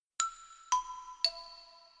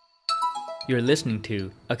You're listening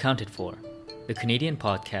to Accounted For, the Canadian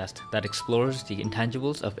podcast that explores the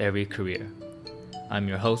intangibles of every career. I'm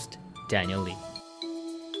your host, Daniel Lee.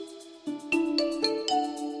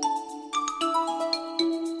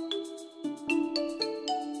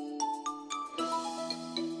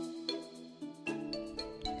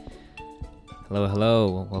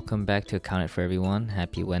 Hello. Welcome back to Accounted For everyone.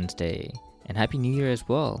 Happy Wednesday. And Happy New Year as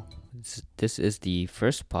well. This is the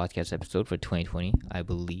first podcast episode for 2020, I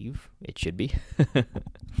believe it should be.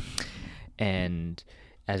 And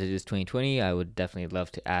as it is 2020, I would definitely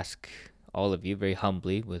love to ask all of you very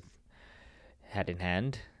humbly, with hat in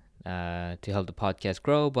hand, to help the podcast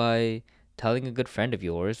grow by telling a good friend of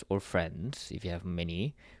yours or friends, if you have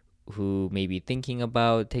many, who may be thinking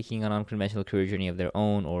about taking an unconventional career journey of their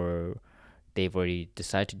own, or they've already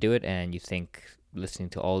decided to do it, and you think listening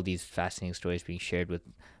to all these fascinating stories being shared with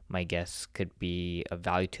my guests could be of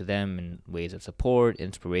value to them in ways of support,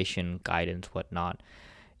 inspiration, guidance, whatnot.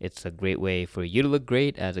 It's a great way for you to look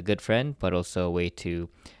great as a good friend, but also a way to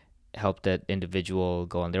help that individual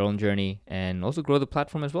go on their own journey and also grow the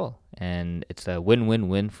platform as well. And it's a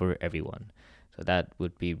win-win-win for everyone. So that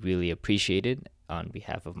would be really appreciated on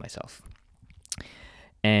behalf of myself.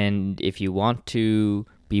 And if you want to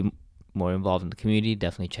be more involved in the community,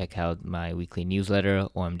 definitely check out my weekly newsletter,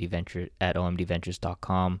 OMD Venture, at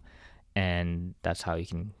omdventures.com. And that's how you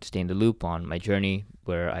can stay in the loop on my journey,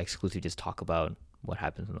 where I exclusively just talk about what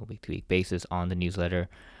happens on a week-to-week basis on the newsletter,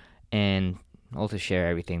 and also share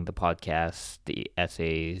everything, the podcasts, the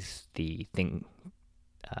essays, the things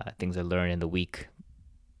I learned in the week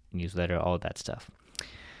newsletter, all that stuff.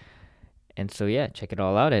 And so, check it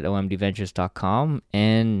all out at omdventures.com.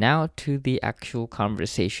 And now to the actual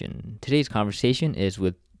conversation. Today's conversation is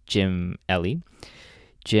with Jim Ellie.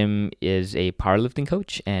 Jim is a powerlifting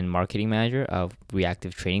coach and marketing manager of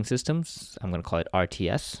Reactive Training Systems. I'm going to call it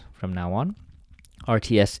RTS from now on.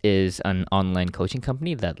 RTS is an online coaching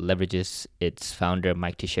company that leverages its founder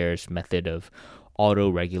Mike Teixeira's method of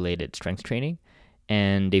auto-regulated strength training.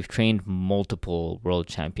 And they've trained multiple world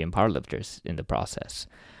champion powerlifters in the process.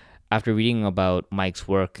 After reading about Mike's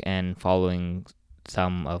work and following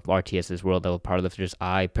some of RTS's world level powerlifters,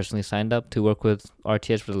 I personally signed up to work with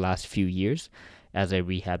RTS for the last few years as I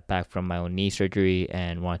rehab back from my own knee surgery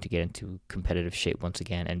and wanted to get into competitive shape once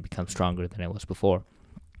again and become stronger than I was before.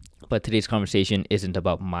 But today's conversation isn't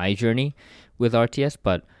about my journey with RTS,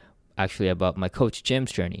 but actually about my coach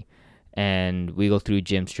Jim's journey. And we go through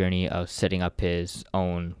Jim's journey of setting up his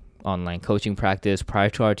own online coaching practice prior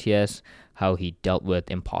to RTS, how he dealt with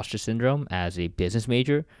imposter syndrome as a business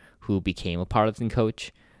major who became a powerlifting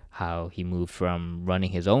coach, how he moved from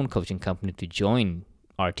running his own coaching company to join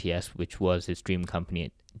RTS, which was his dream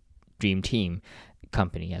team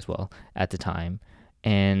company as well at the time,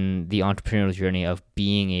 and the entrepreneurial journey of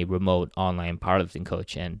being a remote online powerlifting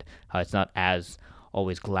coach, and how it's not as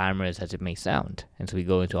always glamorous as it may sound. And so we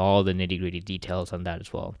go into all the nitty-gritty details on that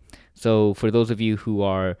as well. So for those of you who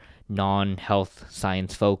are non-health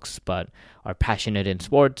science folks but are passionate in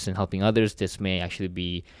sports and helping others, this may actually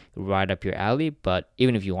be right up your alley. But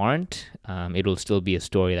even if you aren't, it'll still be a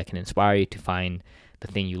story that can inspire you to find the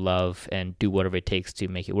thing you love and do whatever it takes to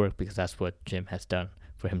make it work, because that's what Jim has done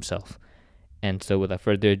for himself. And so without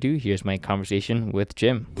further ado, here's my conversation with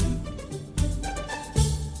Jim.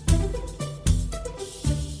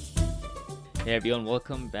 Hey everyone,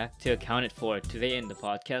 welcome back to Accounted For. Today in the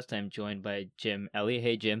podcast, I'm joined by Jim Ellie.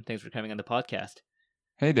 Hey Jim, thanks for coming on the podcast.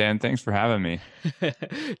 Hey Dan, thanks for having me.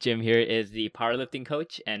 Jim here is the powerlifting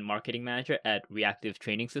coach and marketing manager at Reactive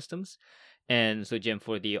Training Systems. And so Jim,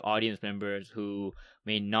 for the audience members who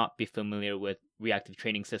may not be familiar with Reactive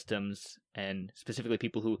Training Systems, and specifically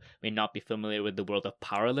people who may not be familiar with the world of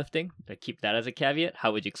powerlifting, to keep that as a caveat,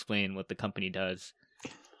 how would you explain what the company does?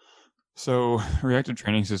 So Reactive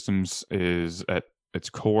Training Systems is at its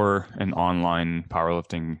core an online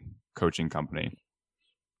powerlifting coaching company.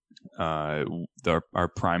 Our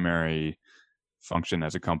primary function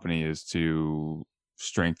as a company is to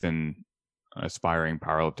strengthen aspiring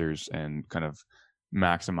powerlifters and kind of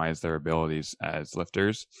maximize their abilities as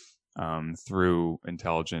lifters through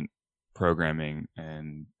intelligent programming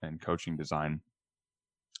and coaching design.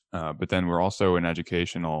 But then we're also a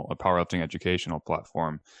powerlifting educational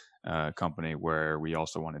platform company where we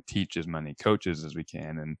also want to teach as many coaches as we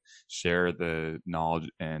can and share the knowledge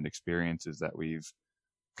and experiences that we've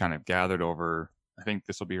kind of gathered over. I think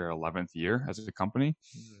this will be our 11th year as a company.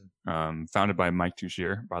 Founded by Mike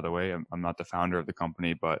Teixeira, by the way. I'm not the founder of the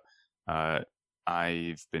company, but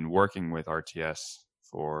I've been working with RTS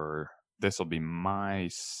for, this will be my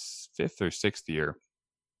 5th or 6th year.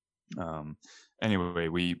 Anyway,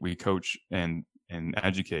 we coach and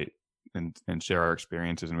educate and share our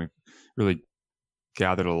experiences. And we've really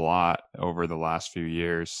gathered a lot over the last few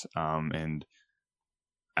years. And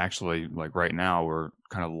actually, like right now, we're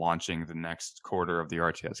kind of launching the next quarter of the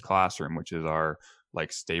RTS Classroom, which is our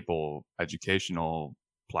like staple educational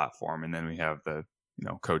platform. And then we have the,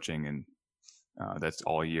 coaching, and that's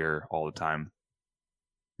all year, all the time.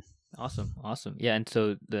 Awesome. Yeah, and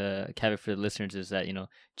so the caveat for the listeners is that,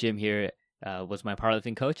 Jim here was my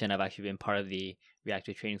powerlifting coach, and I've actually been part of the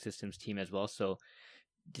Reactive Training Systems team as well. So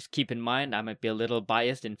just keep in mind, I might be a little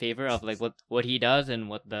biased in favor of like what he does and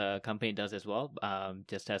what the company does as well.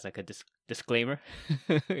 Just as like a disclaimer,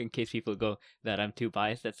 in case people go that I'm too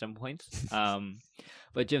biased at some points.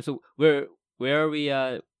 But Jim, so where are we?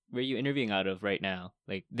 Where are you interviewing out of right now?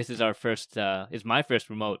 Like this is is my first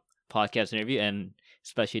remote podcast interview, and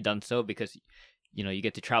especially done so because you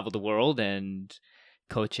get to travel the world and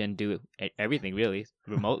coach and do everything really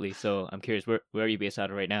remotely. So I'm curious, where are you based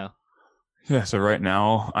out of right now? Yeah, so right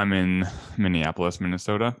now I'm in Minneapolis,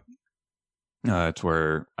 Minnesota. It's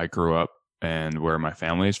where I grew up and where my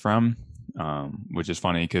family is from, which is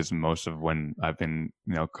funny because most of when I've been,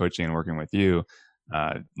 coaching and working with you,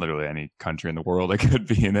 literally any country in the world I could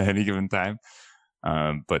be in at any given time.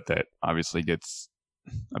 But that obviously gets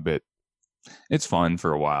a bit, it's fun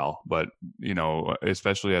for a while, but,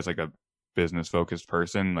 especially as like a business focused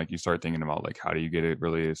person, like you start thinking about like, how do you get a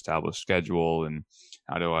really established schedule, and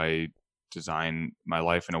how do I design my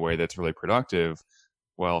life in a way that's really productive?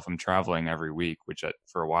 Well, if I'm traveling every week, which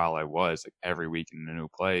for a while I was, like every week in a new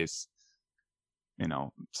place,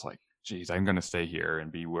 it's like, geez, I'm going to stay here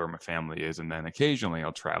and be where my family is. And then occasionally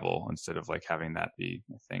I'll travel instead of like having that be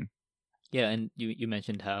a thing. Yeah. And you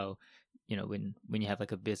mentioned how, when you have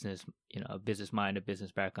like a business, a business mind, a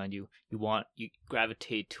business background, you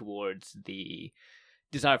gravitate towards the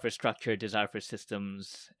desire for structure, desire for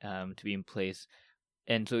systems to be in place.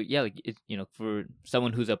 And so, yeah, like, for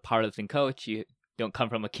someone who's a powerlifting coach, you don't come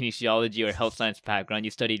from a kinesiology or health science background.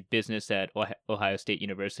 You studied business at Ohio State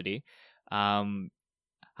University. How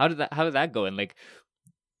did that go? And like,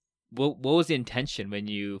 what was the intention when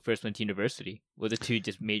you first went to university? Was it to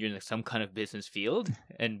just major in like some kind of business field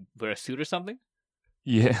and wear a suit or something?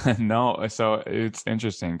 Yeah, no. So it's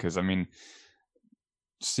interesting because I mean,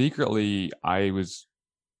 secretly, I was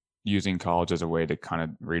using college as a way to kind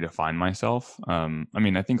of redefine myself. I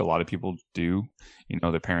mean, I think a lot of people do.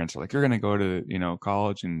 Their parents are like, "You're going to go to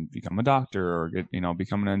college and become a doctor or get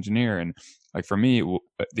become an engineer." And like for me,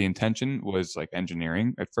 the intention was like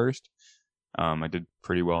engineering at first. I did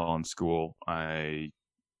pretty well in school. I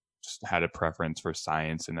just had a preference for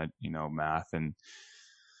science and math, and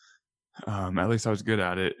at least I was good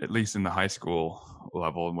at it, at least in the high school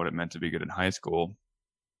level and what it meant to be good in high school.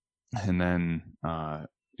 And then I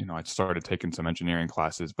started taking some engineering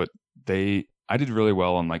classes, but I did really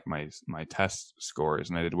well on like my test scores,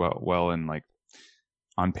 and I did well in like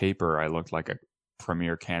on paper I looked like a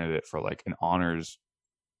premier candidate for like an honors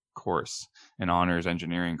course, an honors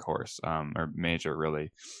engineering course, or major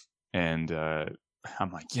really. And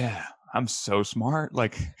I'm like, yeah, I'm so smart,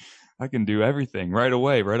 like I can do everything right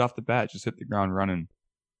away, right off the bat, just hit the ground running.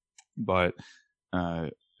 But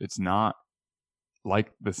it's not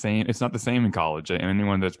like the same. It's not the same in college.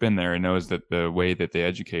 Anyone that's been there knows that the way that they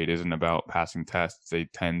educate isn't about passing tests. They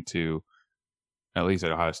tend to, at least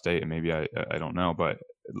at Ohio State, and maybe I don't know, but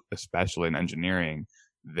especially in engineering,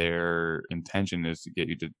 their intention is to get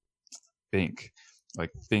you to think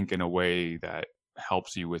in a way that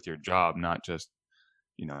helps you with your job, not just,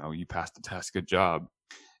 you passed the test, good job.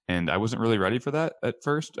 And I wasn't really ready for that at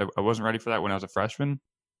first. I wasn't ready for that when I was a freshman.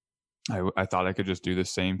 I thought I could just do the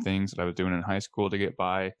same things that I was doing in high school to get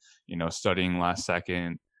by, studying last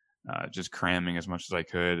second, just cramming as much as I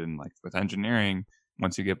could. And like with engineering,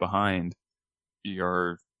 once you get behind,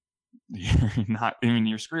 you're not, I mean,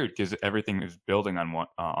 you're screwed because everything is building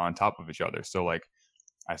on top of each other. So like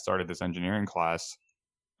I started this engineering class,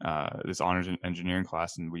 this honors engineering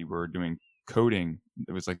class, and we were doing coding.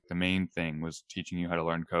 It was like the main thing was teaching you how to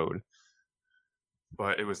learn code.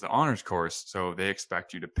 But it was the honors course, so they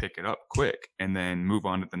expect you to pick it up quick and then move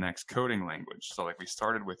on to the next coding language. So like we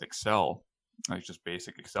started with Excel, like just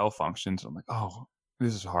basic Excel functions. I'm like, oh,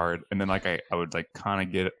 this is hard. And then like I would like kind of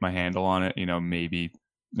get my handle on it, maybe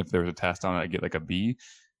if there was a test on it, I'd get like a B.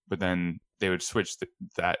 But then they would switch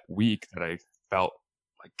that week that I felt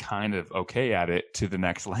like kind of okay at it to the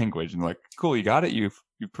next language, and like, cool, you got it, you've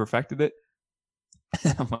perfected it.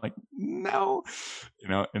 I'm like, no,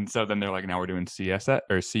 and so then they're like, now we're doing CSS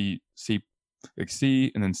or C, like C,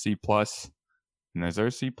 and then C plus, and is there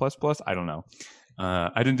C plus plus? I don't know.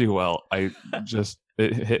 I didn't do well. It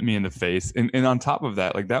hit me in the face. And on top of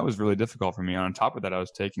that, like that was really difficult for me. And on top of that, I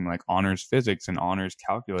was taking like honors physics and honors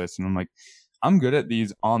calculus. And I'm like, I'm good at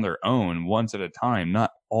these on their own, once at a time,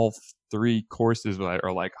 not all three courses that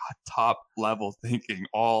are like top level thinking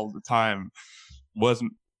all the time.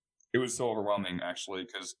 It was so overwhelming actually,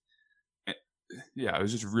 because it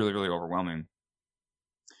was just really, really overwhelming.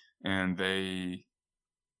 And they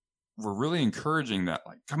were really encouraging that,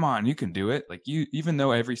 like, come on, you can do it. Like, you, even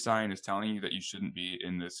though every sign is telling you that you shouldn't be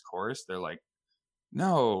in this course, they're like,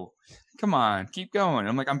 no, come on, keep going.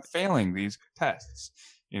 I'm like, I'm failing these tests.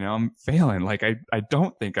 I'm failing. Like, I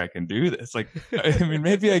don't think I can do this. Like, I mean,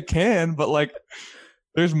 maybe I can, but like,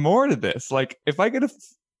 there's more to this. Like, if I get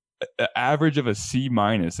an average of a C-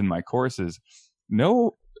 in my courses,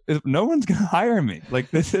 no one's gonna hire me. Like,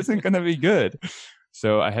 this isn't gonna be good.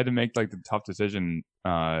 So I had to make like the tough decision.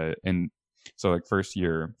 And so like first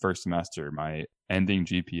semester, my ending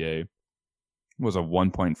GPA was a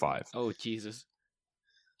 1.5. Oh, Jesus.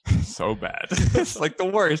 So bad. It's like the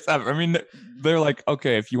worst ever. I mean, they're like,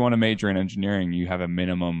 okay, if you want to major in engineering, you have a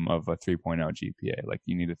minimum of a 3.0 GPA. Like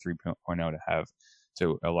you need a 3.0 to have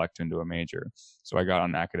to elect into a major. So I got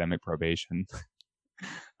on academic probation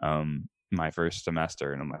my first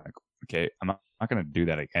semester, and I'm like, okay, I'm not going to do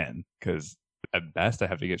that again, because at best I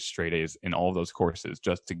have to get straight A's in all of those courses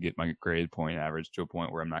just to get my grade point average to a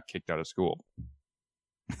point where I'm not kicked out of school.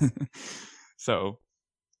 So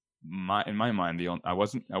in my mind, I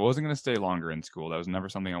wasn't going to stay longer in school. That was never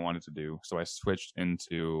something I wanted to do. So I switched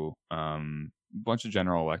into a bunch of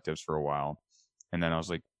general electives for a while, and then I was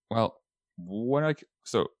like, well,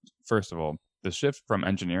 so first of all, the shift from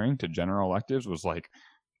engineering to general electives was like,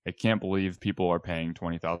 I can't believe people are paying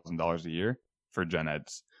 $20,000 a year for gen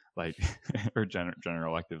eds, like, or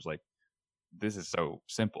general electives. Like, this is so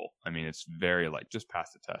simple. I mean, it's very like, just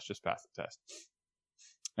pass the test.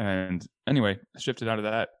 And anyway, I shifted out of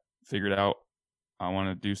that, figured out I want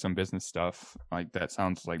to do some business stuff. Like, that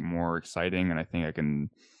sounds like more exciting, and I think I can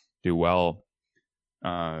do well,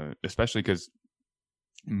 especially because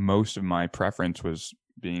most of my preference was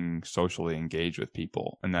being socially engaged with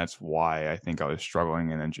people. And that's why I think I was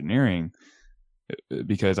struggling in engineering,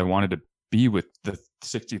 because I wanted to be with the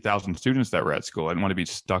 60,000 students that were at school. I didn't want to be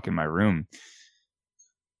stuck in my room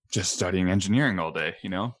just studying engineering all day,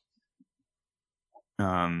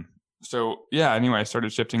 So yeah, anyway, I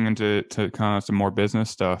started shifting into kind of some more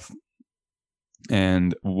business stuff.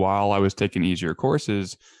 And while I was taking easier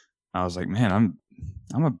courses, I was like, man,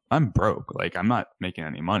 I'm broke. Like, I'm not making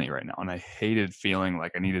any money right now. And I hated feeling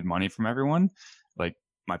like I needed money from everyone. Like,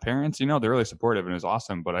 my parents, they're really supportive and it was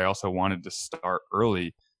awesome, but I also wanted to start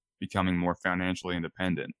early, becoming more financially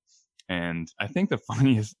independent. And I think the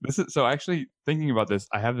funniest, so actually thinking about this,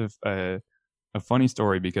 I have a funny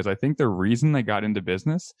story, because I think the reason I got into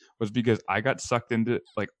business was because I got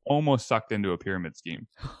almost sucked into a pyramid scheme.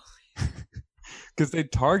 Because they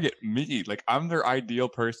target me. Like, I'm their ideal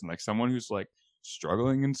person, like someone who's like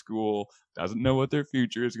struggling in school, doesn't know what their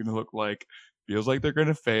future is going to look like, feels like they're going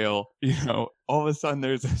to fail. All of a sudden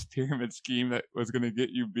there's this pyramid scheme that was going to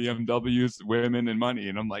get you BMWs, women, and money.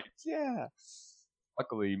 And I'm like, yeah.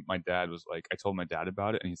 Luckily, my dad was like, I told my dad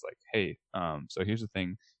about it, and he's like, hey, so here's the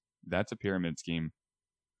thing. That's a pyramid scheme.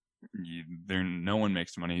 No one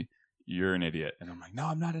makes money. You're an idiot. And I'm like, no,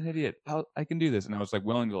 I'm not an idiot. I can do this. And I was like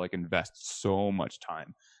willing to like invest so much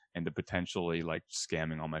time into potentially like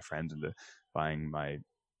scamming all my friends into buying I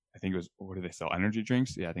think it was, what do they sell? Energy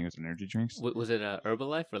drinks? Yeah, I think it was energy drinks. Was it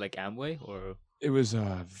Herbalife or like Amway or? It was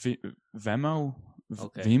Vemo.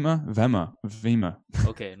 Okay. Vema.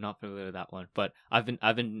 Okay, not familiar with that one, but I've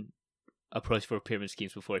been approached for pyramid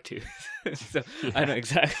schemes before too, so yeah. I know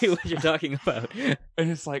exactly what you're talking about. And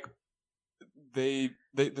it's like the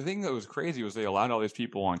thing that was crazy was they allowed all these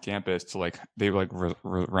people on campus to like, they like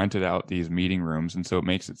rented out these meeting rooms, and so it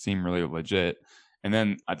makes it seem really legit. And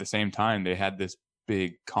then at the same time, they had this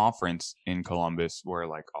big conference in Columbus where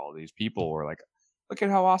like all these people were like, look at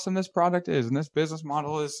how awesome this product is, and this business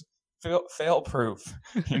model is fail proof,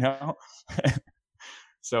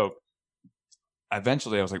 So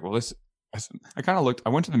eventually I was like, well, I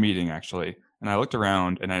went to the meeting actually, and I looked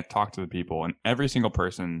around and I talked to the people, and every single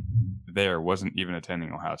person there wasn't even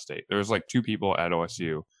attending Ohio State. There was like 2 people at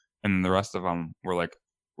OSU, and the rest of them were like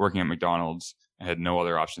working at McDonald's and had no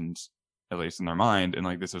other options, at least in their mind. And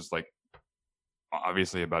like, this was like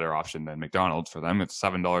obviously a better option than McDonald's for them. It's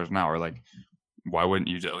 $7 an hour. Like, why wouldn't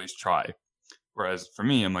you at least try? Whereas for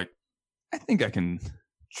me, I'm like, I think I can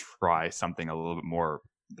try something a little bit more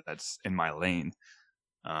that's in my lane.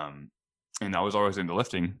 And I was always into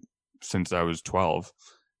lifting since I was 12.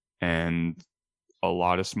 And a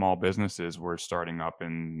lot of small businesses were starting up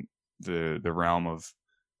in the realm of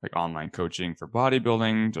like online coaching for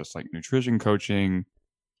bodybuilding, just like nutrition coaching,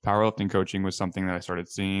 powerlifting coaching was something that I started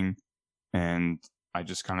seeing. And I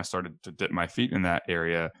just kind of started to dip my feet in that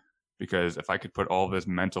area, because if I could put all this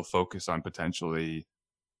mental focus on potentially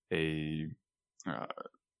a uh,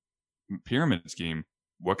 pyramid scheme,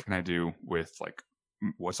 what can I do with like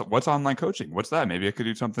what's online coaching? What's that? Maybe I could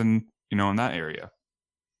do something, in that area.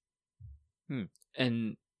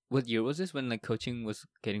 And what year was this when like coaching was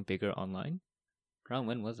getting bigger online? Around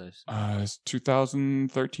when was this? It's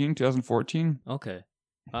 2013, 2014. Okay.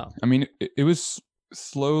 Wow. I mean, it was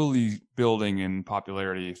slowly building in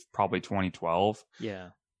popularity, probably 2012. Yeah.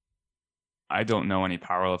 I don't know any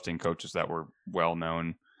powerlifting coaches that were well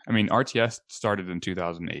known. I mean, RTS started in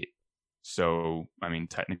 2008. So, I mean,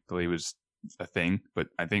 technically it was a thing, but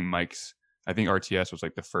I think RTS was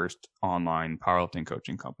like the first online powerlifting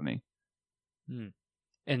coaching company.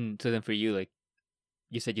 And so then for you, like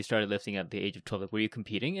you said you started lifting at the age of 12. Like, were you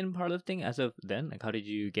competing in powerlifting as of then? Like, how did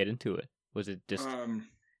you get into it? Was it just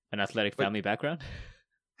an athletic family background?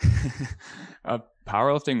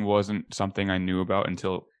 Powerlifting wasn't something I knew about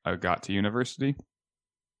until I got to university.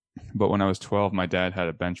 But when I was 12, my dad had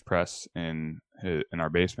a bench press in our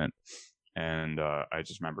basement. And I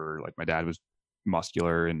just remember like my dad was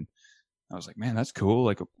muscular, and I was like, man, that's cool.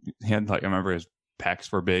 Like he had like, I remember his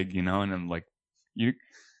pecs were big, and I'm like, I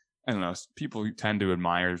don't know, people tend to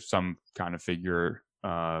admire some kind of figure.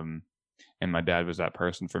 And my dad was that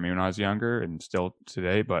person for me when I was younger, and still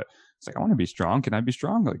today. But it's like, I want to be strong. Can I be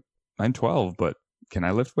strong? Like I'm 12, but can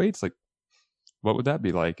I lift weights? Like, what would that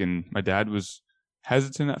be like? And my dad was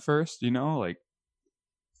hesitant at first, like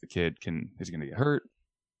the kid is going to get hurt.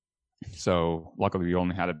 So luckily we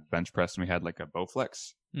only had a bench press and we had like a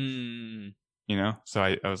Bowflex, so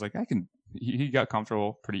I was like, he got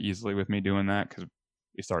comfortable pretty easily with me doing that, because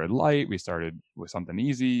we started light, we started with something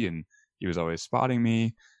easy, and he was always spotting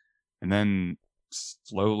me. And then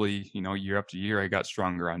slowly, year after year, I got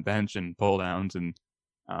stronger on bench and pull downs, and,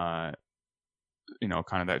 kind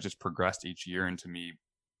of that just progressed each year into me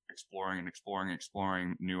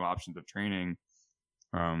exploring new options of training.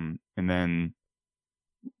 And then,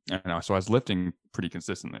 I don't know, so I was lifting pretty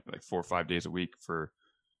consistently, like 4 or 5 days a week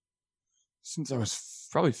since I was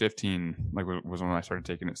probably 15, like was when I started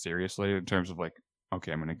taking it seriously in terms of like,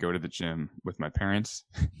 okay, I'm going to go to the gym with my parents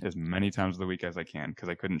as many times of the week as I can, because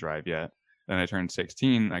I couldn't drive yet. Then I turned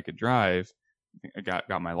 16, I could drive. I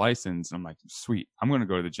got my license, and I'm like, sweet, I'm going to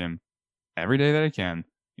go to the gym every day that I can.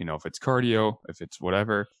 If it's cardio, if it's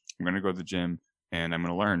whatever, I'm going to go to the gym and I'm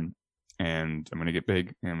going to learn, and I'm going to get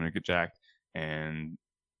big, and I'm going to get jacked, and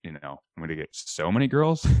I'm going to get so many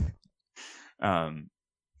girls.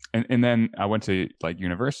 And then I went to like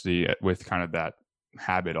university with kind of that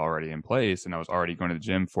habit already in place, and I was already going to the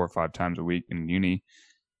gym 4 or 5 times a week in uni.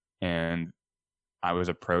 And I was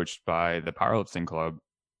approached by the powerlifting club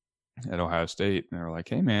at Ohio State, and they were like,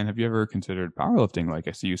 hey man, have you ever considered powerlifting? Like,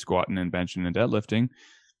 I see you squatting and benching and deadlifting.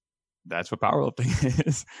 That's what powerlifting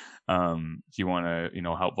is. Do you want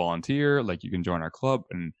to, help volunteer? Like, you can join our club.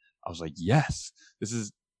 And I was like, yes,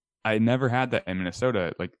 I never had that in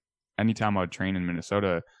Minnesota. Like, anytime I would train in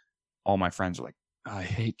Minnesota, all my friends are like, I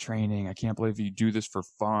hate training. I can't believe you do this for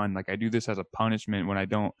fun. Like, I do this as a punishment when I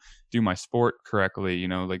don't do my sport correctly.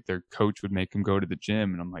 Like their coach would make them go to the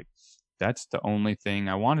gym. And I'm like, that's the only thing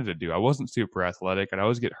I wanted to do. I wasn't super athletic. I'd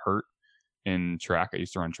always get hurt in track. I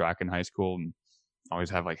used to run track in high school and always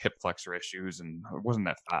have like hip flexor issues, and I wasn't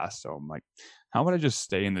that fast. So I'm like, how would I just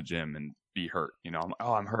stay in the gym and be hurt? I'm like,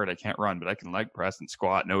 oh, I'm hurt. I can't run, but I can leg press and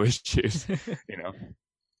squat. No issues,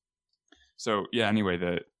 So yeah, anyway,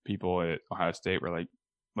 the people at Ohio State were like,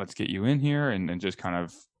 let's get you in here and just kind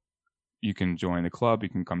of, you can join the club, you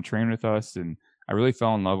can come train with us. And I really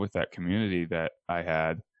fell in love with that community that I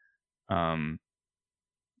had,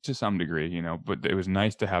 to some degree, but it was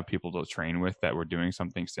nice to have people to train with that were doing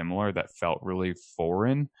something similar that felt really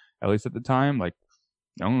foreign, at least at the time. Like,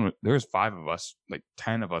 there was 5 of us, like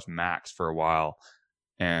 10 of us max for a while.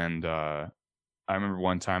 And I remember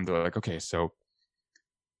one time they were like, okay, so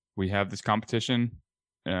we have this competition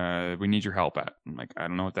we need your help at. I'm like, I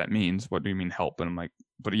don't know what that means. What do you mean help? And I'm like,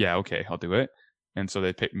 but yeah, okay, I'll do it. And so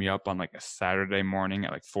they picked me up on like a Saturday morning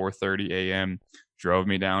at like 4:30 a.m., drove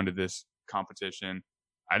me down to this competition.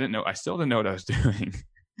 I still didn't know what I was doing.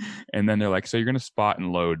 And then they're like, so you're going to spot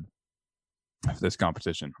and load for this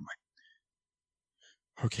competition. I'm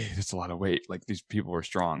like, okay, that's a lot of weight. Like, these people were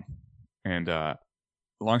strong. And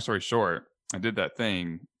long story short, I did that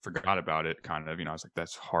thing, forgot about it, kind of, I was like,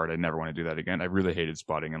 that's hard. I never want to do that again. I really hated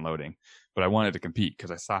spotting and loading, but I wanted to compete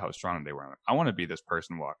because I saw how strong they were. I want to be this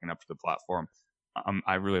person walking up to the platform.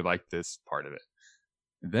 I really like this part of it.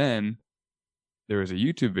 Then there was a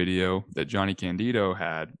YouTube video that Johnny Candido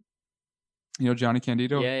had. You know Johnny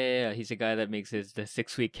Candido? Yeah. He's the guy that makes the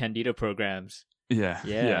 6-week Candida programs. Yeah.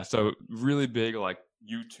 Yeah. So really big, like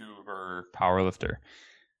YouTuber powerlifter.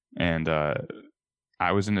 And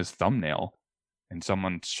I was in his thumbnail, and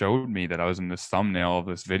someone showed me that I was in this thumbnail of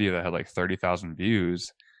this video that had like 30,000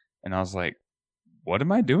 views. And I was like, what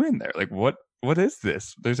am I doing there? Like, what is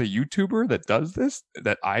this? There's a YouTuber that does this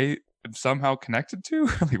that I am somehow connected to?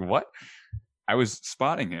 Like, what? I was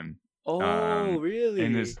spotting him. Really?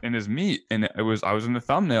 In his meet, and I was in the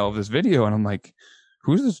thumbnail of this video, and I'm like,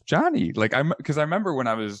 who's this Johnny? Like, because I remember when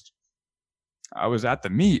I was at the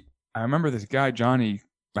meet, I remember this guy Johnny.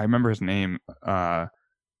 I remember his name. I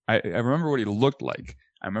remember what he looked like.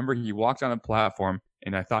 I remember he walked on a platform,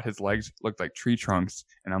 and I thought his legs looked like tree trunks,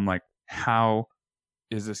 and I'm like, how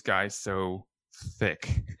is this guy so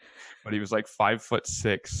thick? But he was like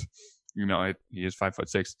 5'6". You know, he is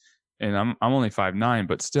 5'6", and I'm only 5'9",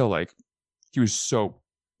 but still, like, he was so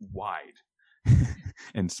wide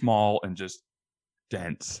and small and just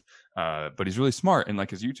dense. But he's really smart, and like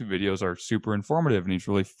his YouTube videos are super informative, and he's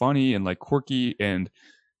really funny and like quirky. And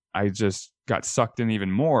I just got sucked in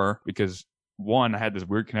even more because, one, I had this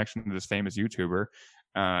weird connection to this famous YouTuber,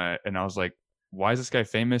 and I was like, why is this guy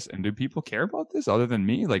famous, and do people care about this other than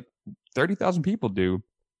me? Like 30,000 people do.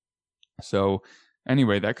 So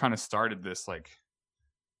anyway, that kind of started this like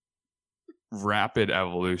rapid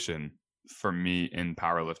evolution for me in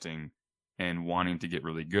powerlifting and wanting to get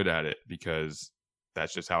really good at it, because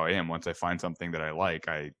that's just how I am. Once I find something that I like,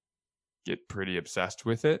 I get pretty obsessed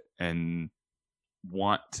with it and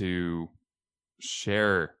want to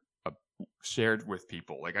share it with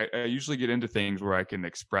people. Like I usually get into things where I can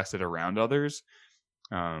express it around others.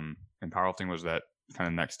 And powerlifting was that kind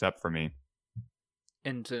of next step for me.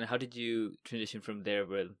 And so how did you transition from there,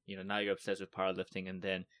 where, you know, now you're obsessed with powerlifting, and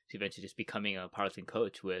then to eventually just becoming a powerlifting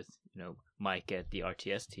coach with, you know, Mike at the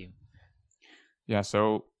RTS team? Yeah,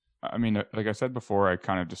 so I mean, like I said before, I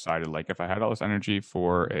kind of decided, like, if I had all this energy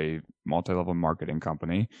for a multi-level marketing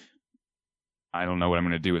company, I don't know what I'm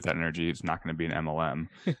going to do with that energy. It's not going to be an MLM.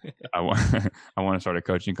 I want to start a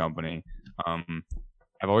coaching company.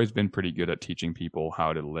 I've always been pretty good at teaching people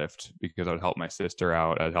how to lift, because I would help my sister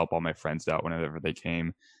out. I'd help all my friends out whenever they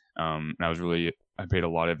came. And I paid a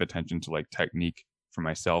lot of attention to like technique for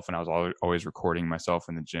myself. And I was always recording myself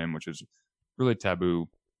in the gym, which was really taboo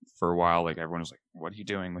for a while. Like, everyone was like, what are you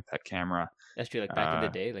doing with that camera? That's true. Like, back in the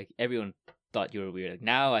day, like, everyone thought you were weird. Like,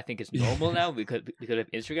 now I think it's normal now because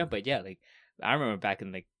of Instagram. But yeah, like, I remember back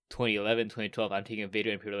in like 2011, 2012, I'm taking a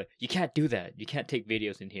video and people are like, you can't do that. You can't take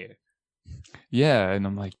videos in here. Yeah, and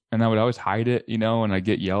I'm like, and I would always hide it, you know, and I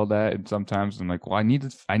get yelled at, and sometimes I'm like, well, I need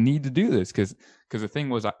to do this, because the thing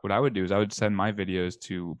was, what I would do is I would send my videos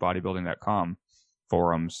to bodybuilding.com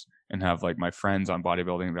forums and have like my friends on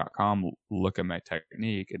bodybuilding.com look at my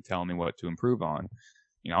technique and tell me what to improve on.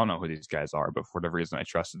 You know, I don't know who these guys are, but for whatever reason, I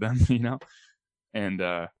trusted them, you know,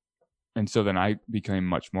 and so then I became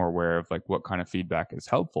much more aware of like what kind of feedback is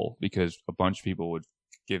helpful, because a bunch of people would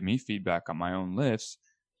give me feedback on my own lifts.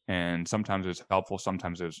 And sometimes it was helpful.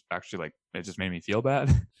 Sometimes it was actually like, it just made me feel bad,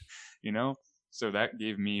 you know? So that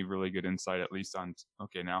gave me really good insight, at least on,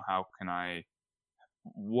 okay, now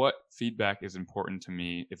what feedback is important to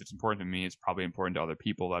me? If it's important to me, it's probably important to other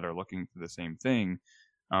people that are looking for the same thing.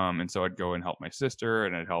 And so I'd go and help my sister,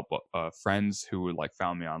 and I'd help friends who would like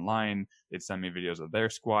found me online. They'd send me videos of their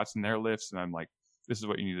squats and their lifts. And I'm like, this is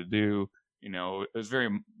what you need to do. You know, it was very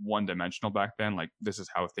one dimensional back then. Like, this is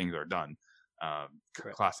how things are done.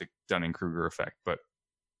 Classic Dunning-Kruger effect. But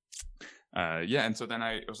yeah, and so then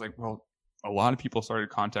I was like, well, a lot of people started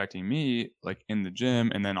contacting me like in the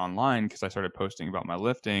gym and then online, because I started posting about my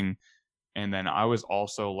lifting. And then I was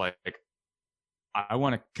also like, I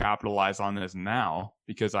want to capitalize on this now,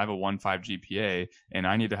 because I have a 1.5 GPA and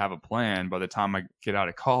I need to have a plan by the time I get out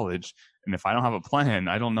of college. And if I don't have a plan,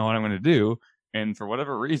 I don't know what I'm going to do. And for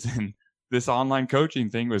whatever reason, this online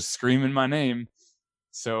coaching thing was screaming my name.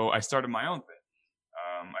 So I started my own thing.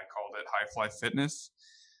 I called it High Fly Fitness.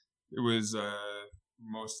 It was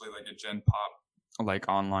mostly like a Gen Pop, like,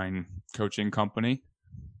 online coaching company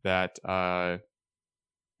that I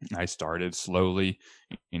started slowly.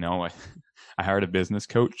 You know, I hired a business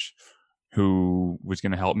coach who was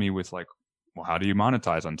going to help me with like, well, how do you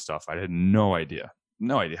monetize on stuff? I had no idea.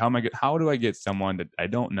 How do I get someone that I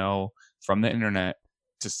don't know from the internet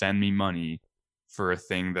to send me money for a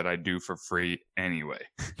thing that I do for free anyway?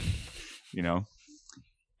 You know?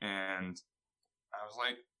 And I was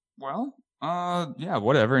like, well, Yeah,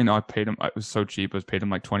 whatever. I paid him. It was so cheap. I was paid him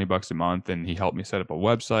like $20 a month, and he helped me set up a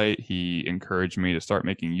website. He encouraged me to start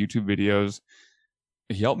making YouTube videos.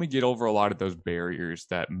 He helped me get over a lot of those barriers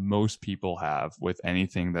that most people have with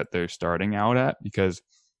anything that they're starting out at. Because,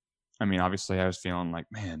 I mean, obviously, I was feeling like,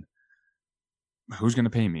 man, who's going to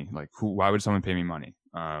pay me? Like, why would someone pay me money?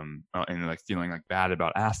 And like feeling like bad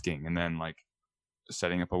about asking, and then like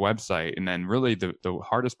setting up a website. And then really the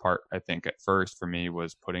hardest part, I think, at first for me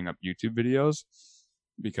was putting up YouTube videos,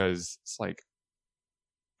 because it's like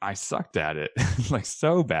I sucked at it like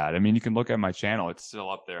so bad. I mean, you can look at my channel, it's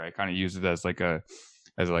still up there. I kind of use it as like a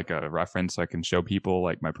reference, so I can show people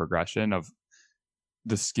like my progression of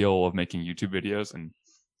the skill of making YouTube videos, and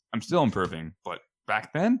I'm still improving. But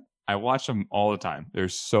back then, I watch them all the time. They're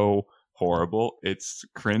so horrible. It's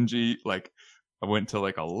cringy. Like, I went to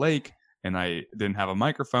like a lake and I didn't have a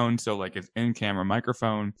microphone, so like it's in camera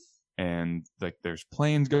microphone, and like there's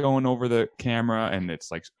planes going over the camera, and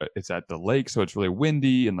it's like it's at the lake, so it's really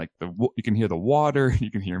windy, and like you can hear the water,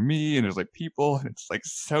 you can hear me, and there's like people, and it's like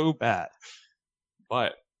so bad.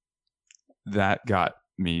 But that got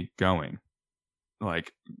me going.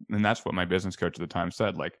 Like, and that's what my business coach at the time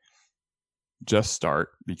said, like, just start,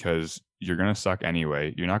 because you're going to suck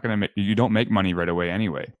anyway. You're not going to make, you don't make money right away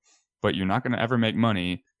anyway, but you're not going to ever make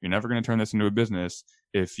money. You're never going to turn this into a business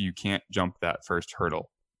if you can't jump that first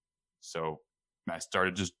hurdle. So I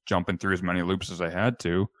started just jumping through as many loops as I had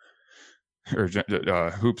to, or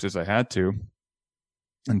hoops as I had to,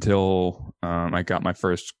 until I got my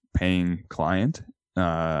first paying client.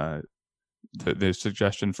 The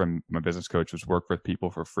suggestion from my business coach was work with people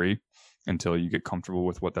for free until you get comfortable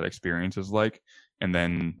with what that experience is like. And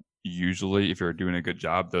then usually if you're doing a good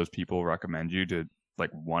job, those people recommend you to like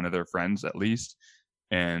one of their friends at least.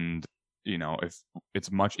 And, you know, if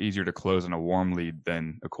it's much easier to close on a warm lead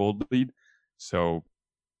than a cold lead. So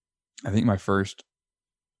I think my first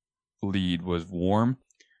lead was warm.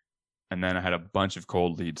 And then I had a bunch of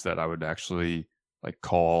cold leads that I would actually like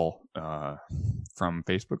call from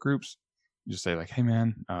Facebook groups. Just say like, hey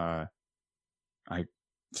man, I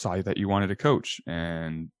saw that you wanted a coach,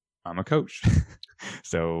 and I'm a coach.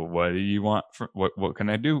 So what do you want? What can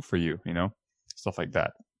I do for you? You know, stuff like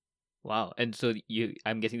that. Wow. And so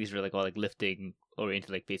I'm guessing these are like all like lifting oriented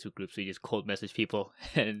like Facebook groups. So you just cold message people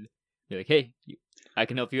and be like, hey, I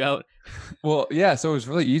can help you out. Well, yeah. So it was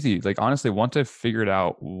really easy. Like, honestly, once I figured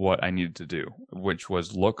out what I needed to do, which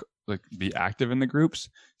was be active in the groups,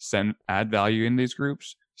 add value in these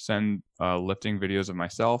groups, send lifting videos of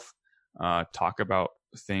myself, talk about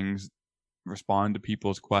things, respond to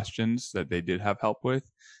people's questions that they did have help with.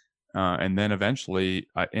 And then eventually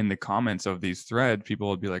in the comments of these threads, people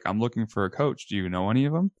would be like, I'm looking for a coach. Do you know any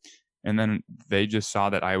of them? And then they just saw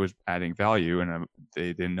that I was adding value, and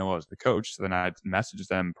they didn't know I was the coach. So then I'd message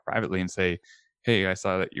them privately and say, hey, I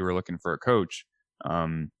saw that you were looking for a coach.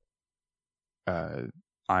 I'm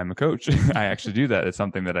a coach. I actually do that. It's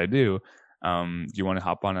something that I do. Do you want to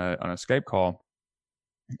hop on a Skype call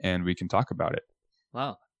and we can talk about it?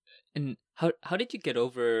 Wow. And how did you get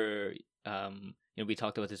over we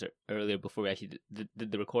talked about this earlier before we actually did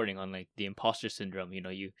the recording on like the imposter syndrome.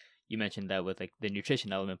 You mentioned that with like the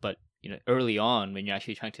nutrition element, but early on when you're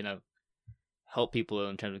actually trying to help people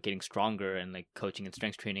in terms of getting stronger and like coaching and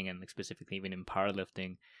strength training, and like specifically even in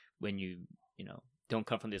powerlifting, when you don't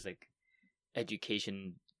come from this like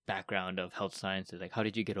education background of health sciences, like how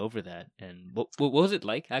did you get over that, and what was it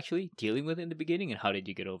like actually dealing with it in the beginning, and how did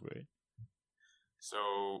you get over it?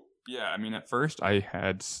 So yeah, I mean, at first I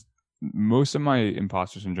had most of my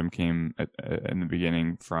imposter syndrome came in the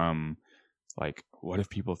beginning from like, what if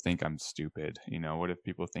people think I'm stupid? What if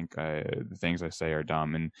people think the things I say are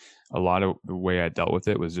dumb? And a lot of the way I dealt with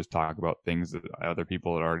it was just talk about things that other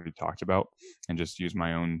people had already talked about and just use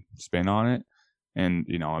my own spin on it. And,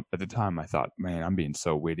 at the time I thought, man, I'm being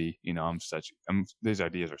so witty. These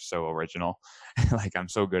ideas are so original. Like, I'm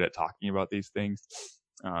so good at talking about these things.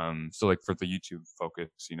 So like for the YouTube focus,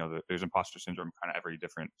 there's imposter syndrome kind of every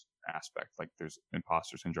different aspect. Like there's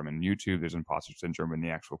imposter syndrome in YouTube, there's imposter syndrome in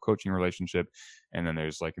the actual coaching relationship, and then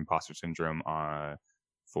there's like imposter syndrome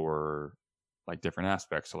for like different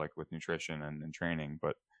aspects, so like with nutrition and training.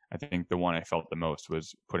 But I think the one I felt the most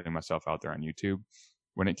was putting myself out there on YouTube.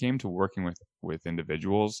 When it came to working with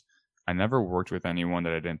individuals, I never worked with anyone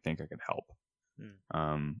that I didn't think I could help.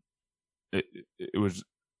 It was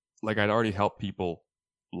like I'd already helped people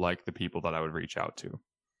like the people that I would reach out to.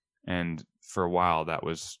 And for a while, that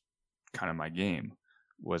was kind of my game,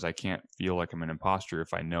 was I can't feel like I'm an imposter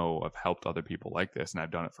if I know I've helped other people like this and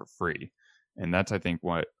I've done it for free. And that's, I think,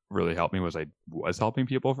 what really helped me was I was helping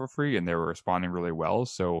people for free and they were responding really well.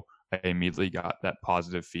 So I immediately got that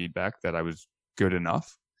positive feedback that I was good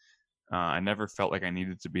enough. I never felt like I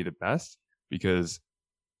needed to be the best because,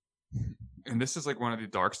 and this is like one of the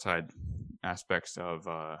dark side aspects of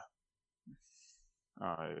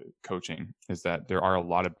coaching, is that there's a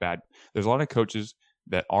lot of coaches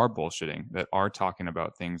that are bullshitting, that are talking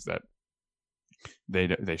about things that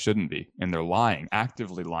they shouldn't be, and they're lying,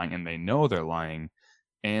 actively lying, and they know they're lying,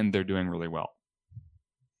 and they're doing really well.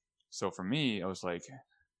 So for me, I was like,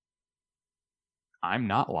 I'm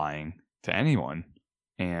not lying to anyone.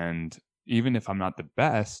 And even if I'm not the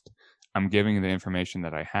best, I'm giving the information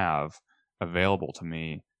that I have available to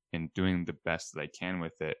me and doing the best that I can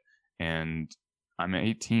with it. And I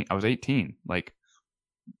was 18. Like,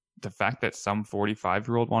 the fact that some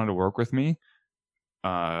 45-year-old wanted to work with me,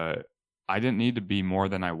 I didn't need to be more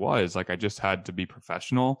than I was. Like, I just had to be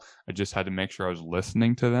professional. I just had to make sure I was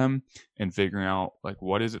listening to them and figuring out, like,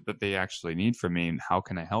 what is it that they actually need from me and how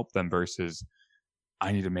can I help them, versus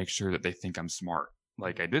I need to make sure that they think I'm smart.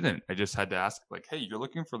 Like, I didn't. I just had to ask, like, hey, you're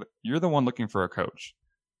the one looking for a coach.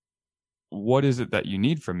 What is it that you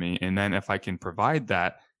need from me? And then if I can provide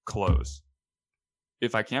that, close.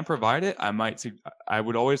 If I can't provide it, I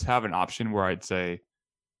would always have an option where I'd say,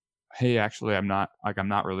 hey, actually, I'm not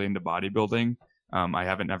really into bodybuilding. I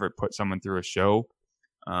haven't ever put someone through a show.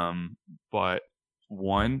 But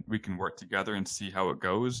one, we can work together and see how it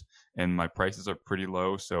goes. And my prices are pretty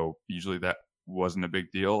low, so usually that wasn't a big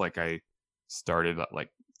deal. Like, I started at, like,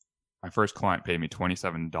 my first client paid me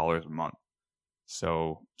 $27 a month.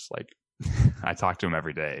 So it's like, I talk to him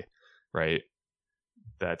every day, right?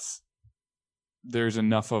 There's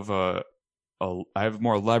enough of I have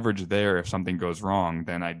more leverage there if something goes wrong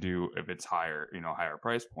than I do if it's higher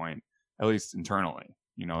price point, at least internally,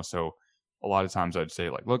 so a lot of times I'd say,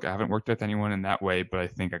 like, look, I haven't worked with anyone in that way, but I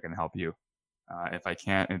think I can help you. If I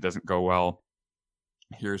can't and it doesn't go well,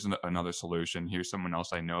 here's another solution. Here's someone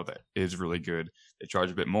else I know that is really good. They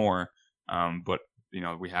charge a bit more, but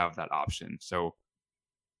we have that option. So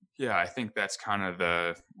yeah, I think that's kind of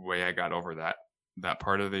the way I got over that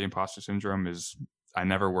part of the imposter syndrome. Is I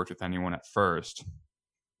never worked with anyone at first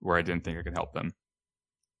where I didn't think I could help them.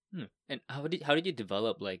 And how did you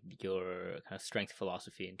develop, like, your kind of strength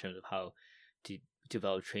philosophy in terms of how to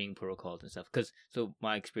develop training protocols and stuff? Because, so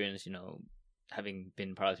my experience, having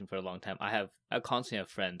been powerlifting for a long time, I constantly have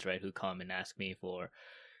friends, right, who come and ask me for,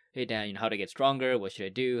 hey Dan, how to get stronger? What should I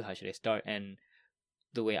do? How should I start? And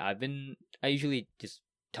the way I usually just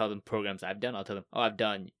tell them programs I've done. I'll tell them, oh, I've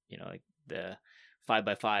done, like the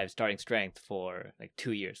 5x5 starting strength for like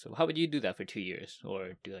 2 years. So how would you do that for 2 years?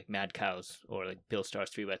 Or do like Mad Cows or like Bill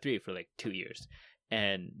Starr's 3x3 for like 2 years?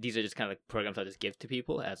 And these are just kind of like programs I'll just give to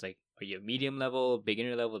people as, like, are you a medium level,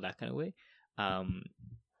 beginner level, that kind of way.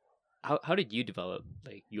 How did you develop,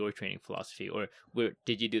 like, your training philosophy? Or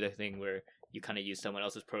did you do the thing where you kind of use someone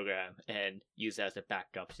else's program and use that as a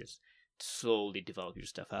backdrop to just slowly develop your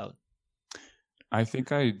stuff out? I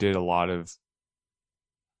think I did a lot of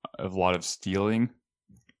stealing,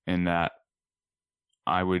 in that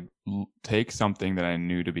I would take something that I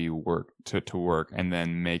knew to be work and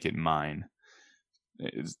then make it mine.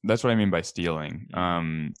 That's what I mean by stealing.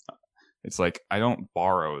 It's like, I don't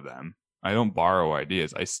borrow them. I don't borrow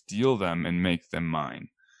ideas. I steal them and make them mine.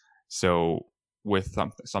 So with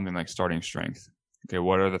something like starting strength, okay,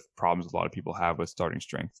 what are the problems a lot of people have with starting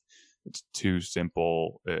strength? It's too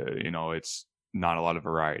simple. It's not a lot of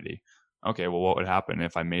variety. Okay, well, what would happen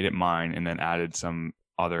if I made it mine and then added some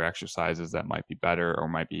other exercises that might be better or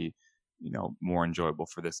might be, more enjoyable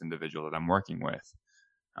for this individual that I'm working with?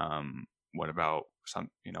 What about some,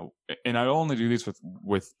 and I only do these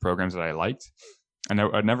with programs that I liked. And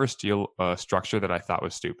I'd never steal a structure that I thought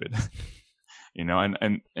was stupid.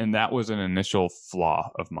 And that was an initial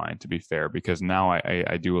flaw of mine, to be fair, because now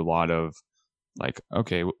I do a lot of, like,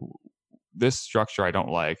 okay, this structure I don't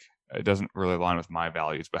like. It doesn't really align with my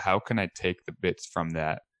values, but how can I take the bits from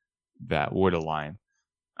that would align?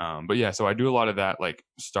 But yeah, so I do a lot of that, like,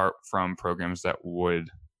 start from programs that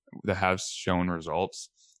have shown results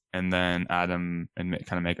and then add them and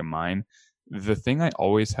kind of make them mine. The thing I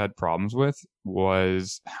always had problems with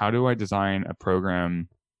was, how do I design a program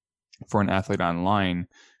for an athlete online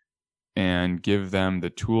and give them the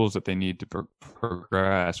tools that they need to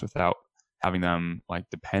progress without having them, like,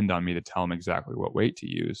 depend on me to tell them exactly what weight to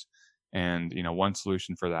use? And, one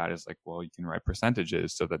solution for that is, like, well, you can write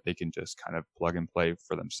percentages so that they can just kind of plug and play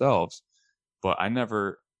for themselves. But I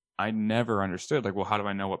never understood, like, well, how do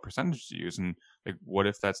I know what percentage to use? And, like, what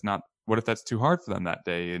if that's too hard for them that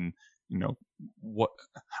day? And,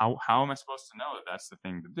 how am I supposed to know that that's the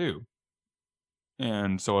thing to do?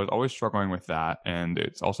 And so I was always struggling with that. And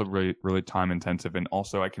it's also really, really time intensive. And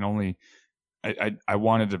also I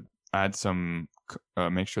wanted to add some,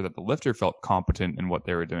 make sure that the lifter felt competent in what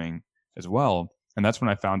they were doing as well. And that's when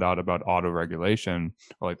I found out about auto regulation,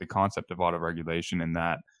 or like the concept of auto regulation, and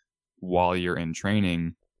that while you're in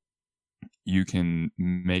training, you can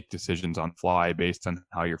make decisions on fly based on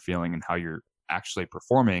how you're feeling and how you're actually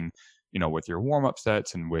performing, with your warm up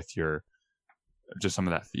sets and with your just some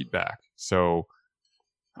of that feedback. So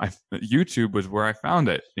YouTube was where I found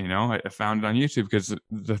it. I found it on YouTube because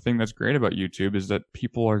the thing that's great about YouTube is that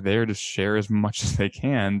people are there to share as much as they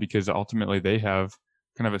can, because ultimately they have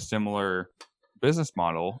kind of a similar business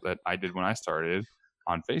model that I did when I started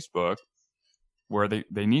on Facebook, where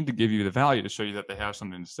they need to give you the value to show you that they have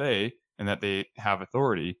something to say and that they have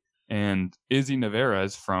authority. And Izzy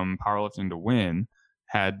Navarez from Powerlifting to Win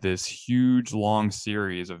had this huge long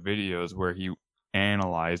series of videos where he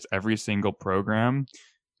analyzed every single program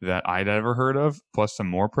that I'd ever heard of, plus some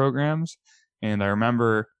more programs. And I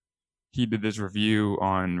remember he did this review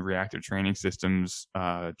on Reactive Training Systems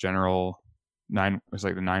it was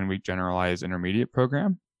like the 9-week generalized intermediate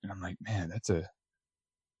program. And I'm like, man,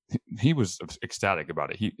 he was ecstatic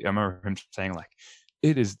about it. I remember him saying, like,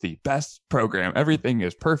 it is the best program. Everything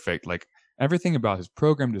is perfect. Like, everything about his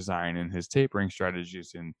program design and his tapering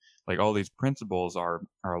strategies and like all these principles are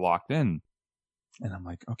locked in. And I'm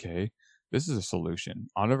like, okay, this is a solution.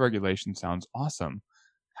 Auto regulation sounds awesome.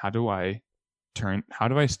 How do I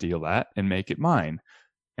steal that and make it mine?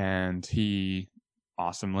 And he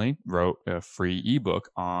awesomely wrote a free ebook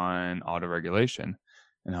on auto regulation.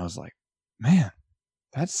 And I was like, man,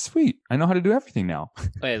 that's sweet. I know how to do everything now.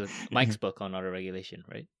 Oh, yeah, Mike's book on auto regulation,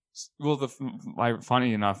 right? Well,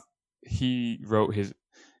 funny enough, Izzy wrote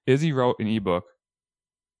an ebook,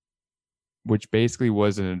 which basically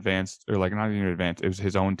was an advanced, or like not even advanced. It was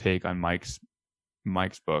his own take on Mike's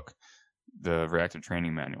book, the Reactive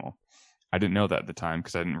Training Manual. I didn't know that at the time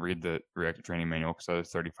because I didn't read the Reactive Training Manual because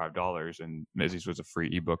it was $35, and Izzy's was a free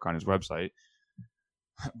ebook on his website.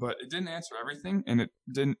 But it didn't answer everything, and it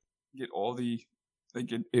didn't get all the. Like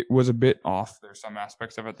it was a bit off. There's some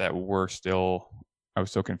aspects of it that I was still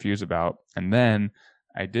confused about. And then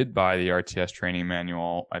I did buy the RTS training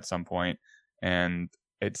manual at some point, and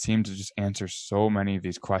it seemed to just answer so many of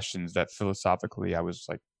these questions that philosophically I was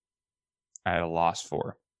like at a loss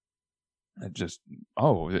for.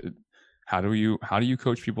 How do you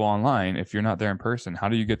coach people online if you're not there in person? How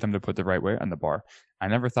do you get them to put the right weight on the bar? I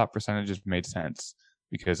never thought percentages made sense,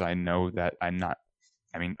 because I know that I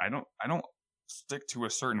don't stick to a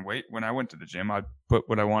certain weight. When I went to the gym, I'd put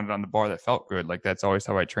what I wanted on the bar that felt good. Like, that's always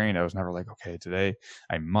how I trained. I was never like, okay, today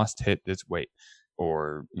I must hit this weight,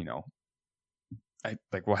 or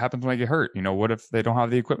what happens when I get hurt? What if they don't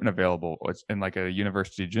have the equipment available? It's in like a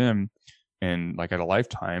university gym, and like at a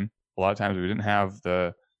Lifetime, a lot of times we didn't have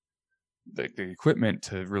the equipment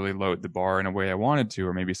to really load the bar in a way I wanted to,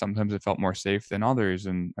 or maybe sometimes it felt more safe than others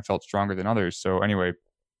and I felt stronger than others. So anyway,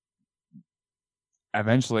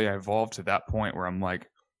 eventually I evolved to that point where I'm like,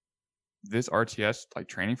 this RTS like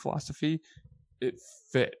training philosophy, it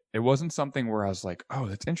fit. It wasn't something where I was like, oh,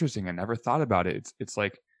 that's interesting, I never thought about it. It's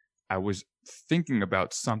like I was thinking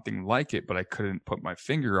about something like it, but I couldn't put my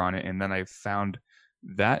finger on it. And then I found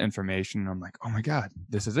that information, and I'm like, oh my God,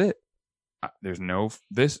 this is it.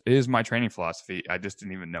 This is my training philosophy. I just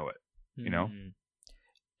didn't even know it,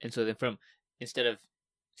 And so then instead of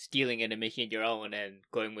stealing it and making it your own and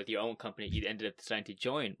going with your own company, you ended up deciding to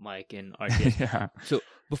join Mike and RTS. Yeah. So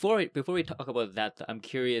before we talk about that, I'm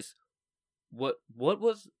curious, what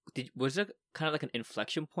was there kind of like an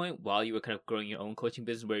inflection point while you were kind of growing your own coaching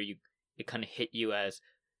business where it kind of hit you as,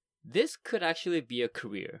 this could actually be a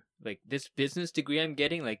career? Like, this business degree I'm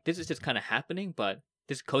getting, like, this is just kind of happening, but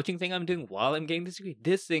this coaching thing I'm doing while I'm getting this degree,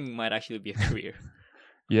 this thing might actually be a career.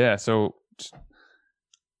 Yeah, so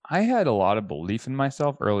I had a lot of belief in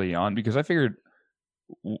myself early on, because I figured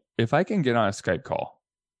if I can get on a Skype call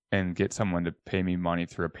and get someone to pay me money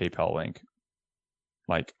through a PayPal link,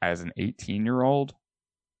 like as an 18-year-old,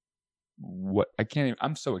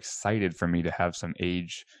 I'm so excited for me to have some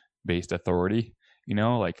age-based authority,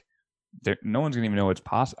 like no one's gonna even know it's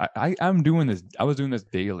possible. I'm doing this. I was doing this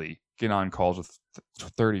daily, getting on calls with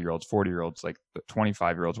 30-year-olds, 40-year-olds, like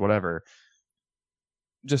 25-year-olds, whatever,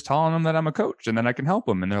 just telling them that I'm a coach and then I can help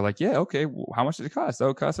them. And they're like, yeah, okay, how much does it cost? Oh,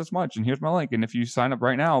 it costs this much. And here's my link. And if you sign up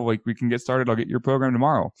right now, like, we can get started. I'll get your program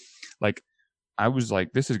tomorrow. Like, I was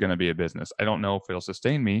like, this is going to be a business. I don't know if it'll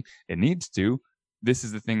sustain me. It needs to. This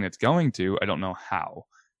is the thing that's going to. I don't know how.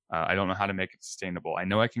 I don't know how to make it sustainable. I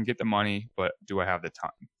know I can get the money, but do I have the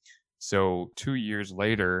time? So 2 years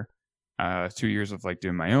later, 2 years of like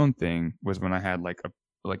doing my own thing was when I had like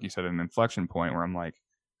like you said, an inflection point where I'm like,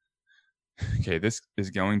 okay, this is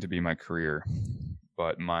going to be my career,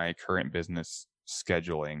 but my current business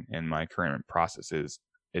scheduling and my current processes,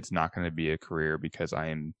 it's not going to be a career because I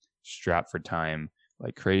am strapped for time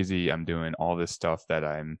like crazy. I'm doing all this stuff that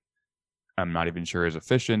I'm not even sure is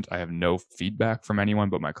efficient. I have no feedback from anyone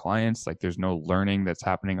but my clients. Like there's no learning that's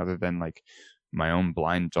happening other than like my own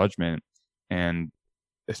blind judgment. And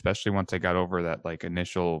especially once I got over that like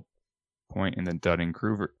initial point in the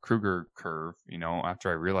Dunning-Kruger curve, after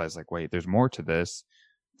I realized like, wait, there's more to this.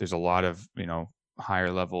 There's a lot of,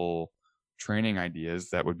 higher level training ideas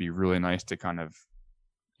that would be really nice to kind of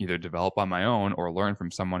either develop on my own or learn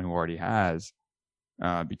from someone who already has.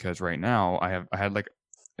 Because right now I had like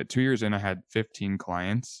 2 years in, I had 15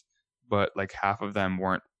 clients, but like half of them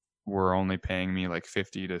were only paying me like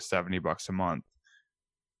 $50 to $70 a month.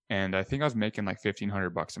 And I think I was making like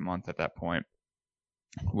 $1,500 a month at that point,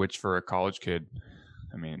 which for a college kid,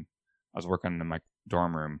 I mean, I was working in my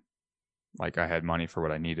dorm room. Like I had money for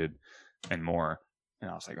what I needed and more. And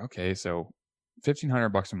I was like, okay, so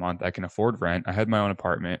 $1,500 a month, I can afford rent. I had my own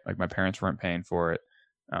apartment. Like my parents weren't paying for it.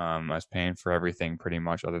 I was paying for everything pretty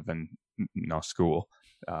much other than school.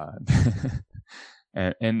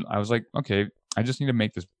 And I was like, okay, I just need to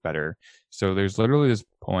make this better. So there's literally this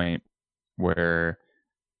point where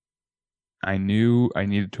I knew I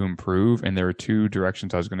needed to improve, and there were two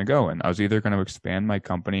directions I was going to go in. I was either going to expand my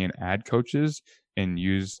company and add coaches and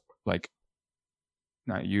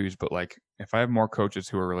but like if I have more coaches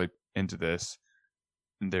who are really into this,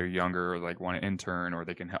 and they're younger or like want to intern, or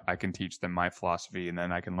I can teach them my philosophy and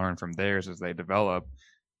then I can learn from theirs as they develop.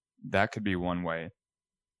 That could be one way.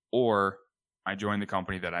 Or I join the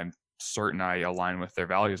company that I'm certain I align with their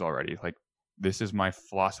values already. Like this is my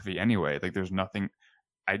philosophy anyway. Like there's nothing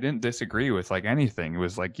I didn't disagree with like anything. It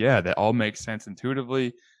was like, yeah, that all makes sense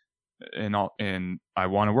intuitively, and I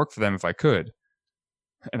want to work for them if I could.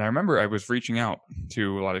 And I remember I was reaching out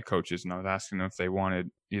to a lot of coaches and I was asking them if they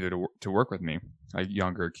wanted either to work with me, like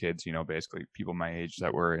younger kids, basically people my age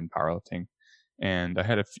that were in powerlifting. And I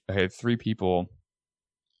had 3 people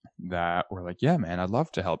that were like, yeah, man, I'd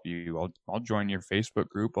love to help you. I'll join your Facebook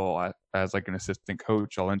group. As like an assistant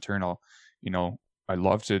coach, I'll intern. I'd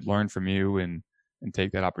love to learn from you and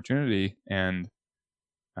take that opportunity. And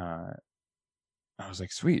I was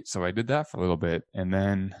like, sweet. So I did that for a little bit, and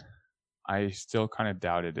then I still kind of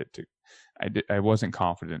doubted it. I wasn't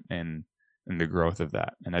confident in the growth of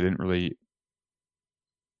that, and I didn't really.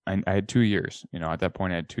 I had 2 years. At that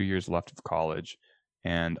point, I had 2 years left of college,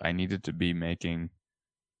 and I needed to be making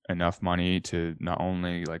enough money to not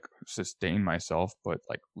only like sustain myself, but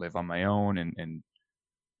like live on my own and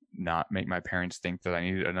not make my parents think that I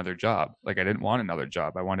needed another job. Like I didn't want another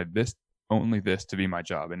job. I wanted only this to be my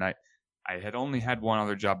job. And I had only had one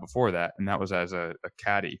other job before that, and that was as a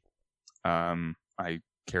caddy. I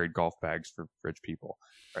carried golf bags for rich people,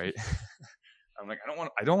 right? I'm like,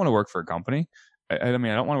 I don't want to work for a company. I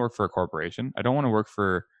mean, I don't want to work for a corporation. I don't want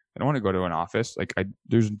to go to an office. Like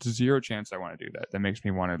there's zero chance I want to do that. That makes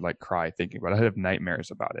me want to like cry thinking about it. I have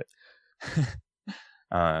nightmares about it.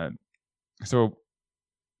 So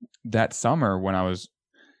that summer when I was,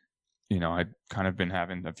 I'd kind of been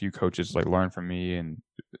having a few coaches like learn from me and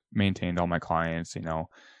maintained all my clients,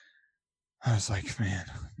 I was like, man,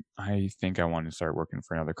 I think I want to start working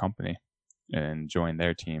for another company and join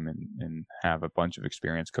their team and have a bunch of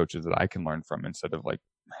experienced coaches that I can learn from instead of like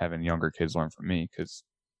having younger kids learn from me. Cause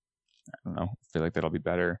I don't know, I feel like that'll be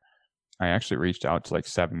better. I actually reached out to like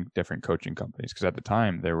 7 different coaching companies because at the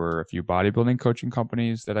time there were a few bodybuilding coaching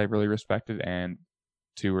companies that I really respected and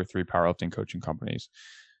 2 or 3 powerlifting coaching companies.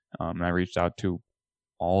 And I reached out to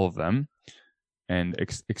all of them, and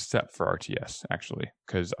except for RTS actually,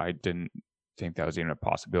 because I didn't think that was even a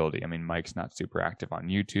possibility. I mean, Mike's not super active on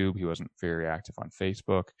YouTube. He wasn't very active on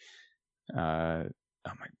Facebook. I'm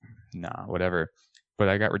like, nah, whatever. But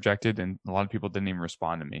I got rejected, and a lot of people didn't even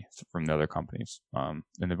respond to me from the other companies. And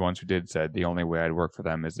the ones who did said the only way I'd work for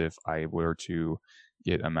them is if I were to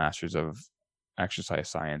get a master's of exercise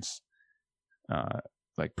science,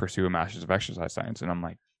 like pursue a master's of exercise science. And I'm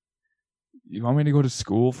like, you want me to go to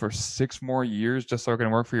school for 6 more years just so I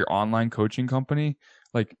can work for your online coaching company?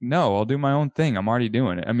 Like, no, I'll do my own thing. I'm already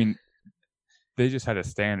doing it. I mean, they just had a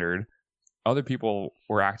standard. Other people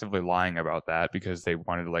were actively lying about that because they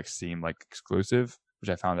wanted to like seem like exclusive, which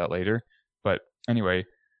I found out later. But anyway,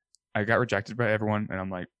 I got rejected by everyone, and I'm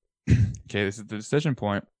like, okay, this is the decision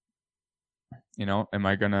point. Am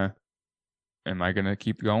I gonna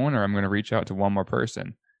keep going, or I'm gonna reach out to one more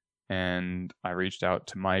person? And I reached out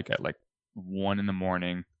to Mike at like 1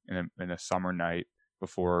 a.m. in a summer night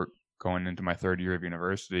before going into my third year of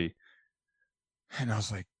university. And I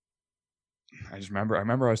was like, I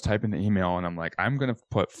remember I was typing the email and I'm like, I'm going to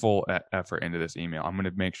put full effort into this email. I'm going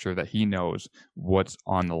to make sure that he knows what's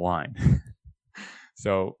on the line.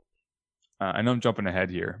 So I know I'm jumping ahead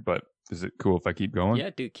here, but is it cool if I keep going? Yeah,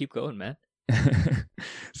 dude, keep going, man.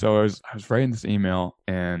 So I was writing this email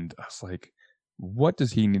and I was like, what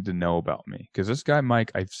does he need to know about me? Because this guy,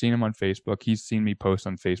 Mike, I've seen him on Facebook. He's seen me post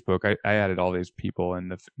on Facebook. I added all these people in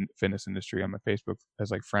the fitness industry on my Facebook as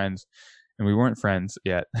like friends, and we weren't friends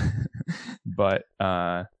yet. But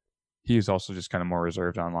he was also just kind of more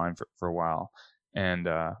reserved online for a while. And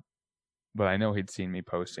but I know he'd seen me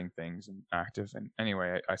posting things and active. And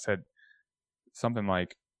anyway, I said something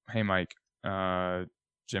like, "Hey, Mike,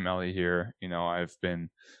 Jim Ellie here. You know, I've been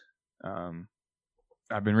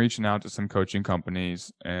reaching out to some coaching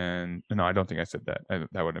companies, and no, I don't think I said that. That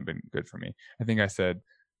wouldn't have been good for me. I think I said,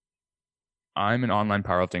 I'm an online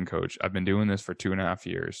powerlifting coach. I've been doing this for 2.5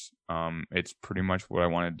 years. It's pretty much what I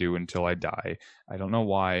want to do until I die. I don't know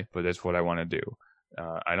why, but it's what I want to do.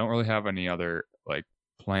 I don't really have any other like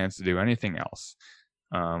plans to do anything else.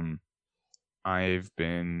 I've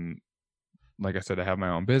been, like I said, I have my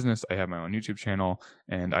own business. I have my own YouTube channel,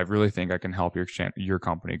 and I really think I can help your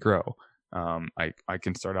company grow. I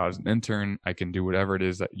can start out as an intern. I can do whatever it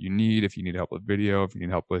is that you need. If you need help with video, if you need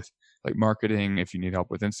help with like marketing, if you need help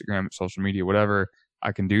with Instagram, social media, whatever,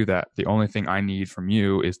 I can do that. The only thing I need from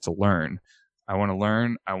you is to learn. I want to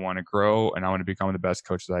learn, I want to grow, and I want to become the best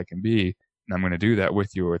coach that I can be. And I'm going to do that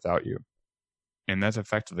with you or without you. And that's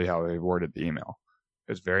effectively how I worded the email.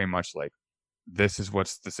 It was very much like, this is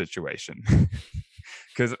what's the situation.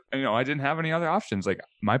 Because, you know, I didn't have any other options. Like,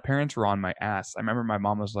 my parents were on my ass. I remember my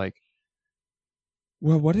mom was like,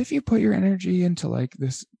 well, what if you put your energy into like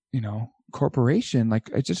this, you know, corporation? Like,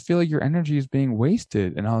 I just feel like your energy is being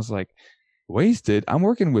wasted. And I was like, wasted? I'm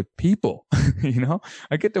working with people. You know,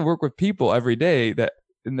 I get to work with people every day that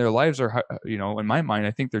in their lives are, you know, in my mind,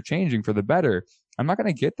 I think they're changing for the better. I'm not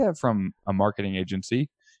going to get that from a marketing agency,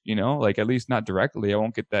 you know, like at least not directly. I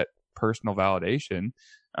won't get that personal validation.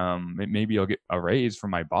 Maybe I'll get a raise from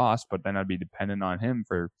my boss, but then I'd be dependent on him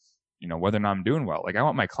for, you know, whether or not I'm doing well. Like, I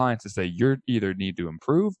want my clients to say, you're either need to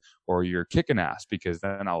improve or you're kicking ass, because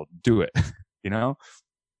then I'll do it, you know?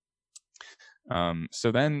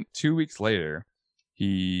 So then 2 weeks later,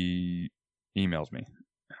 he emails me.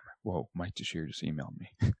 I'm like, whoa, Mike Teixeira just emailed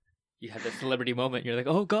me. You had that celebrity moment. You're like,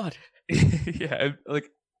 oh God. Yeah. Like,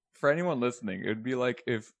 for anyone listening, it would be like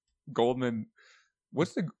if Goldman,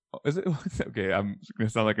 okay, I'm going to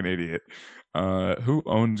sound like an idiot. Who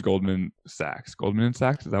owns Goldman Sachs? Goldman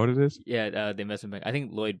Sachs, is that what it is? Yeah, the investment bank. I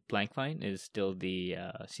think Lloyd Blankfein is still the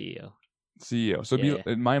CEO. CEO. So Yeah.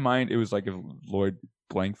 in my mind, it was like if Lloyd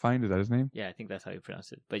Blankfein, is that his name? Yeah, I think that's how you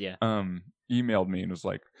pronounce it. But yeah. Emailed me and was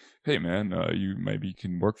like, hey man, you maybe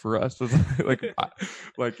can work for us. Like,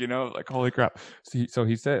 like, you know, like, holy crap. So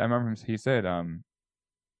he said, I remember he said,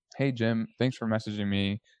 hey Jim, thanks for messaging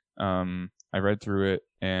me. I read through it,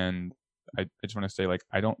 and I just want to say, like,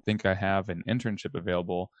 I don't think I have an internship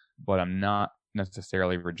available, but I'm not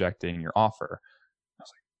necessarily rejecting your offer. I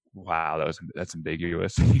was like, wow, that's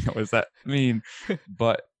ambiguous. You know, what does that mean?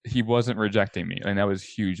 But he wasn't rejecting me, and that was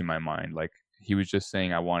huge in my mind. Like, he was just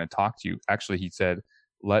saying, I want to talk to you. Actually, he said,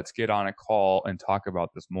 let's get on a call and talk about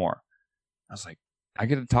this more. I was like, I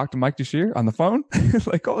get to talk to Mike Teixeira on the phone?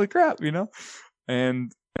 Like, holy crap, you know?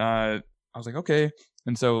 And I was like, okay.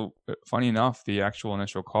 And so, funny enough, the actual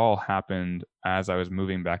initial call happened as I was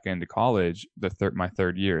moving back into college, my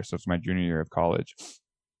third year. So it's my junior year of college.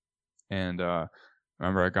 And I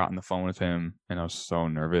remember I got on the phone with him, and I was so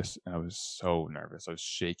nervous. I was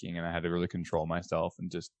shaking, and I had to really control myself and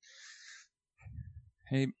just,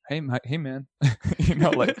 hey, man, you know,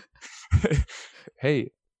 like, hey.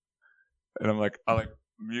 And I'm like, I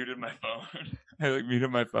muted my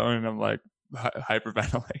phone. And I'm like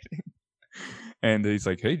hyperventilating. And he's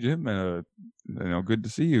like, hey Jim, you know, good to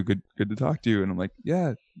see you, good to talk to you. And I'm like,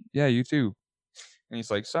 yeah, you too. And he's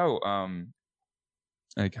like, so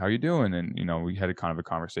like, how you doing? And, you know, we had a kind of a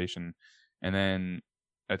conversation, and then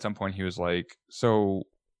at some point he was like, so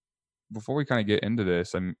before we kind of get into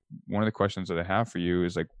this, one of the questions that I have for you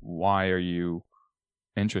is like, why are you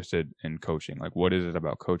interested in coaching? Like, what is it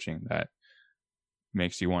about coaching that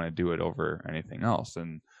makes you want to do it over anything else?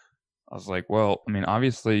 And I was like, well, I mean,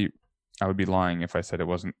 obviously I would be lying if I said it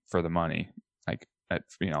wasn't for the money. Like,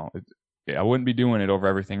 you know, I wouldn't be doing it over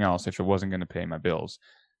everything else if it wasn't going to pay my bills.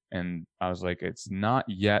 And I was like, it's not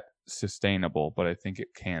yet sustainable, but I think it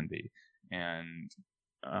can be. And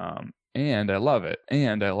I love it.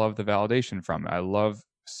 And I love the validation from it. I love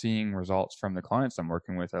seeing results from the clients I'm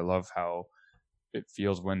working with. I love how it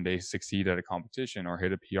feels when they succeed at a competition or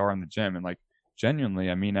hit a PR in the gym. And like, genuinely,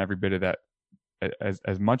 I mean every bit of that.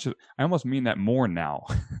 As much as I almost mean that more now,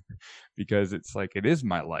 because it's like it is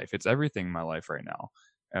my life. It's everything in my life right now.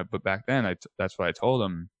 But back then, that's what I told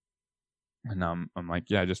him, and I'm like,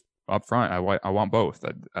 yeah, just up front, I want both.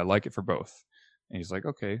 I like it for both. And he's like,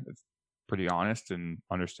 okay, it's pretty honest and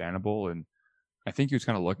understandable. And I think he was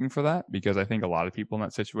kind of looking for that, because I think a lot of people in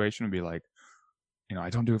that situation would be like, I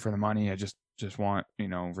don't do it for the money. I just want,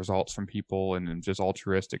 results from people, and just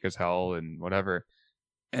altruistic as hell and whatever.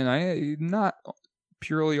 And I'm not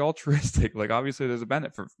purely altruistic. Like, obviously there's a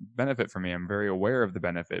benefit for me. I'm very aware of the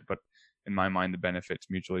benefit, but in my mind, the benefit's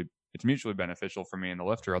mutually beneficial for me and the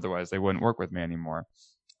lifter. Otherwise they wouldn't work with me anymore.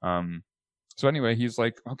 So anyway, he's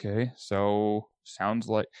like, okay, so sounds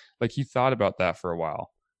like he thought about that for a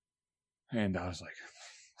while. And I was like,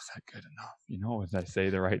 was that good enough? Did I say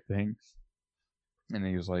the right thing? And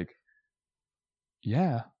he was like,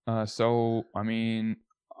 yeah. So, I mean,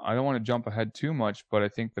 I don't want to jump ahead too much, but I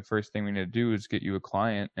think the first thing we need to do is get you a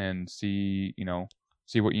client and see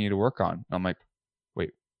what you need to work on. And I'm like, wait,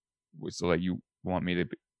 so like you want me to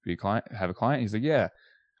be a client, have a client? He's like, yeah,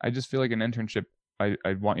 I just feel like an internship.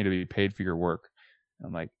 I'd want you to be paid for your work. And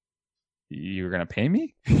I'm like, you're going to pay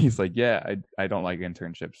me? He's like, yeah, I don't like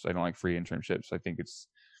internships. I don't like free internships. I think it's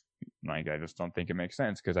like, I just don't think it makes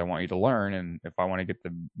sense, because I want you to learn. And if I want to get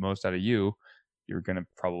the most out of you, you're going to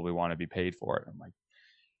probably want to be paid for it. I'm like,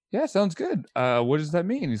 yeah, sounds good. What does that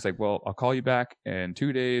mean? He's like, well, I'll call you back in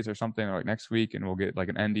 2 days or something, or like next week, and we'll get like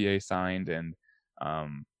an NDA signed, and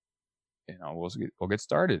we'll get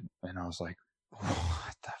started. And I was like,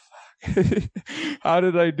 what the fuck? How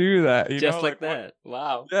did I do that? Just like that.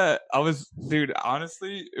 What? Wow. Yeah, dude,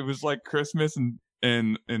 honestly, it was like Christmas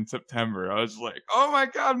in September. I was like, oh my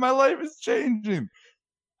God, my life is changing.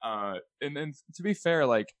 And then to be fair,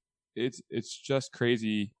 like it's just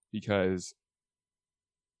crazy, because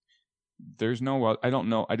there's no, I don't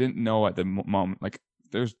know. I didn't know at the moment, like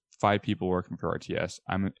there's 5 people working for RTS.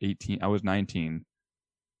 I'm 18. I was 19,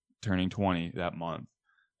 turning 20 that month.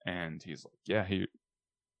 And he's like, yeah,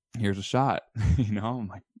 here's a shot. I'm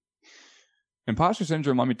like, imposter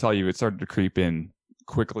syndrome, let me tell you, it started to creep in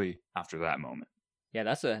quickly after that moment. Yeah,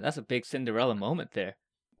 that's a big Cinderella moment there.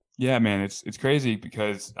 Yeah, man, it's crazy,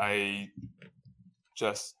 because I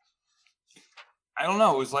don't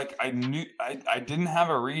know. It was like I knew I didn't have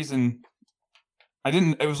a reason.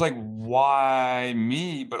 It was like, why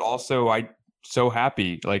me? But also, I so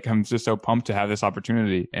happy. Like, I'm just so pumped to have this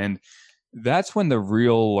opportunity. And that's when the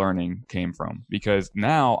real learning came from, because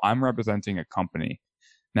now I'm representing a company.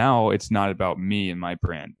 Now it's not about me and my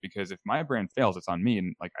brand, because if my brand fails, it's on me.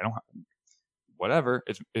 And like, I don't have, whatever.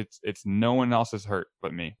 It's no one else's hurt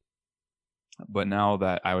but me. But now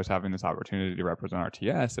that I was having this opportunity to represent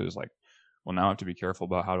RTS, it was like, well, now I have to be careful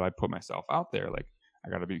about how do I put myself out there. Like, I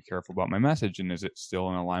got to be careful about my message, and is it still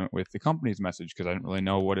in alignment with the company's message? Because I didn't really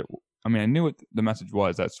know I knew what the message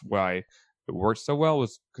was. That's why it worked so well,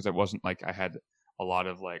 was because it wasn't like I had a lot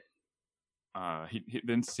of like, he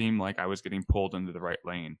didn't seem like I was getting pulled into the right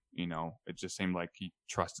lane. It just seemed like he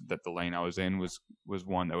trusted that the lane I was in was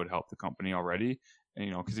one that would help the company already.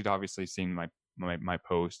 And, because he'd obviously seen my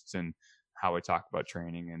posts and how I talk about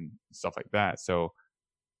training and stuff like that. So,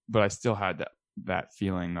 but I still had that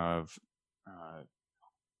feeling of,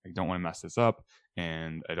 I don't want to mess this up,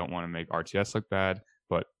 and I don't want to make RTS look bad.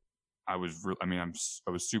 But I was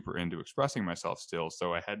super into expressing myself still.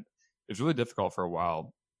 So it's really difficult for a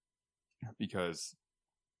while, because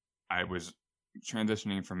I was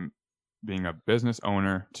transitioning from being a business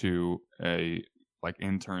owner to a like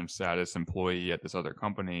intern status employee at this other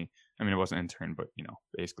company. I mean, it wasn't intern, but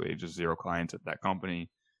basically just 0 clients at that company.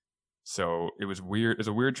 So it was weird. It was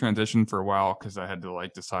a weird transition for a while, because I had to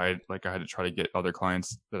like decide, like I had to try to get other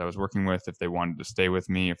clients that I was working with, if they wanted to stay with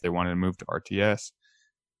me, if they wanted to move to RTS.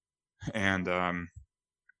 And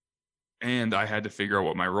I had to figure out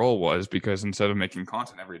what my role was, because instead of making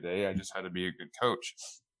content every day, I just had to be a good coach.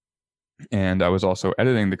 And I was also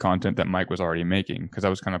editing the content that Mike was already making, because that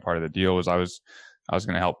was kind of part of the deal. Was I was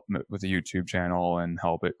going to help with the YouTube channel and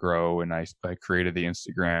help it grow. And I created the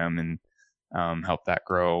Instagram and help that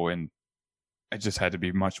grow. And I just had to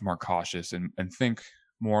be much more cautious and think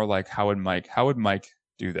more like, how would Mike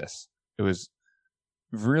do this? It was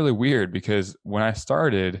really weird, because when I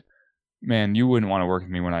started, man, you wouldn't want to work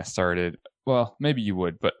with me when I started. Well, maybe you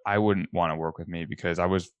would, but I wouldn't want to work with me, because I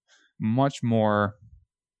was much more,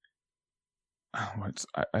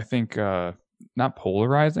 I think, not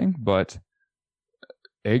polarizing, but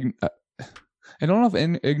I don't know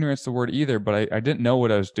if ignorance is the word either, but I didn't know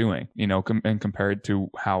what I was doing, and compared to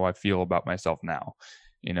how I feel about myself now.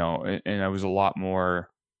 and I was a lot more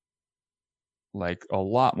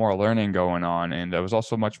learning going on. And I was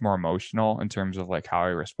also much more emotional in terms of like how I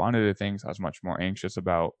responded to things. I was much more anxious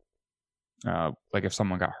about, like if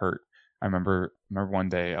someone got hurt. I remember one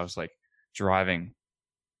day I was like driving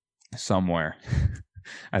somewhere.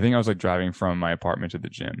 I think I was like driving from my apartment to the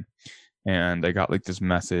gym, and I got like this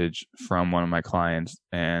message from one of my clients,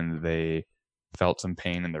 and they felt some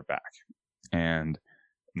pain in their back. And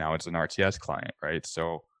now it's an RTS client, right?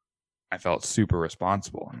 So I felt super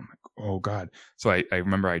responsible. And I'm like, oh God. So I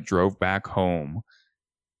remember I drove back home,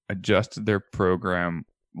 adjusted their program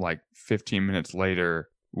like 15 minutes later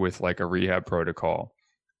with like a rehab protocol,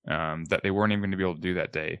 that they weren't even going to be able to do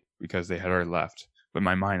that day because they had already left. But in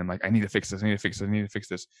my mind, I'm like, I need to fix this. I need to fix this. I need to fix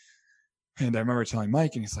this. And I remember telling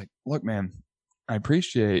Mike, and he's like, look, man, I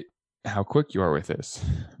appreciate how quick you are with this,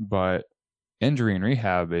 but injury and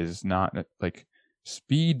rehab is not like,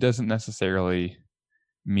 speed doesn't necessarily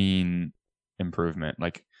mean improvement.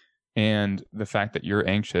 Like, and the fact that you're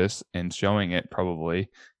anxious and showing it probably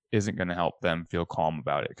isn't going to help them feel calm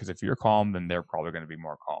about it. Because if you're calm, then they're probably going to be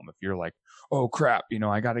more calm. If you're like, oh crap,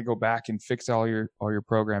 I got to go back and fix all your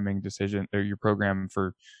programming decision or your program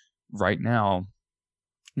for right now,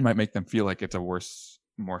 it might make them feel like it's a worse,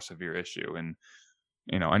 more severe issue. And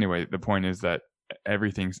anyway, the point is that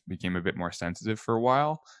everything became a bit more sensitive for a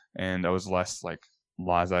while, and I was less like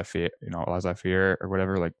laissez-faire or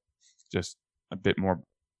whatever, like just a bit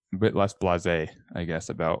less blasé, I guess,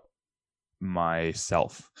 about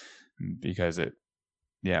myself, because it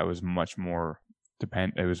was much more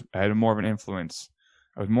I had more of an influence.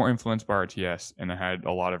 I was more influenced by RTS, and I had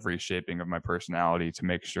a lot of reshaping of my personality to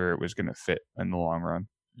make sure it was going to fit in the long run.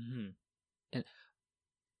 Mm-hmm. And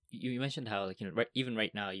you mentioned how, like, even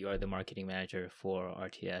right now you are the marketing manager for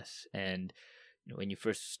RTS, and when you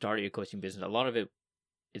first started your coaching business,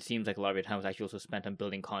 it seems like a lot of your time was actually also spent on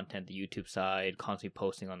building content, the YouTube side, constantly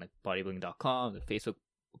posting on like bodybuilding.com, the Facebook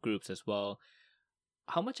groups as well.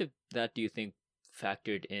 How much of that do you think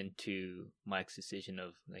factored into Mike's decision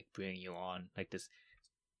of like bringing you on, like this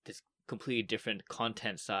completely different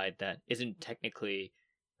content side that isn't technically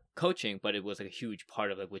coaching, but it was like a huge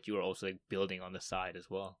part of like what you were also like building on the side as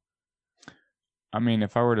well? I mean,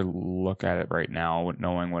 if I were to look at it right now,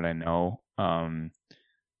 knowing what I know,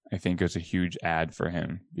 I think it was a huge ad for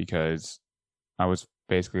him, because I was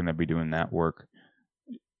basically going to be doing that work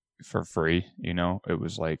for free. It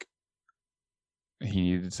was like he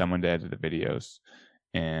needed someone to edit the videos,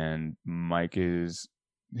 and Mike he's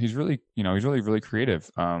really really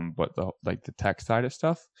creative. But the tech side of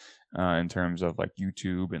stuff, in terms of like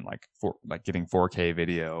YouTube and like getting 4K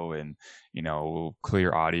video and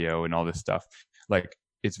clear audio and all this stuff, like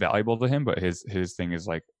it's valuable to him. But his thing is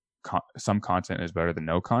like some content is better than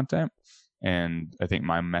no content, and I think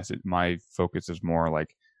my focus is more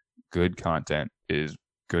like good content is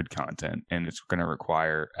good content, and it's going to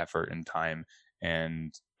require effort and time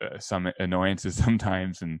and some annoyances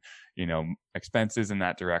sometimes, and expenses in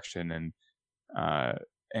that direction. And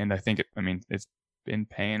I think it's been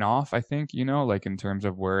paying off, I think, like in terms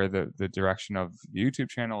of where the direction of the YouTube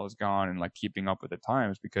channel has gone, and like keeping up with the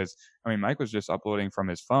times. Because Mike was just uploading from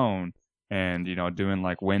his phone and doing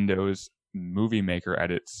like Windows Movie Maker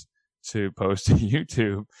edits to post to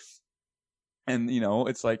YouTube, and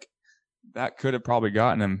it's like that could have probably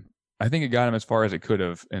gotten him. I think it got him as far as it could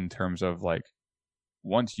have, in terms of like,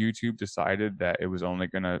 once YouTube decided that it was only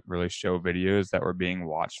going to really show videos that were being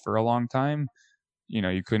watched for a long time,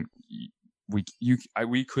 you couldn't,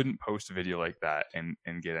 we couldn't post a video like that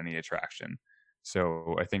and get any attraction.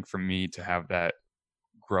 So I think for me to have that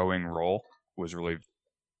growing role was really,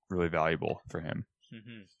 really valuable for him.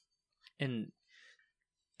 Mm-hmm. And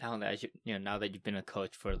now that you've been a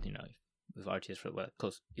coach for, with RTS for what,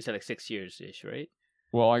 close, you said like 6 years ish, right?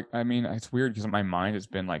 Well, I mean, it's weird because in my mind it's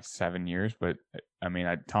been like 7 years, but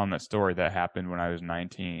I tell him that story that happened when I was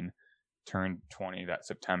 19, turned 20 that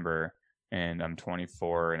September, and I'm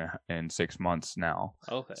 24 in 6 months now.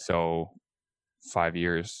 Okay. So 5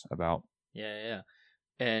 years about. Yeah.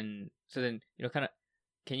 And so then,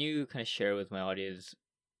 can you kind of share with my audience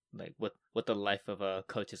like what the life of a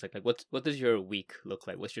coach is like? Like what does your week look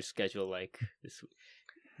like? What's your schedule like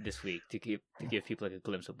this week to give people like a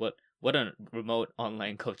glimpse of what a remote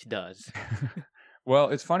online coach does? Well,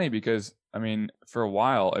 it's funny because for a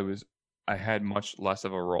while I had much less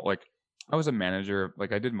of a role. Like I was a manager,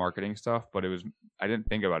 like I did marketing stuff, but I didn't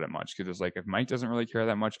think about it much, because it's like, if Mike doesn't really care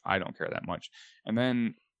that much, I don't care that much. And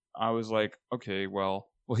then I was like, okay, well,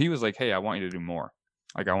 he was like, hey, I want you to do more.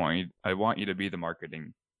 Like I want you to be the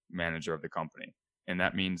marketing manager of the company. And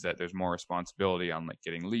that means that there's more responsibility on like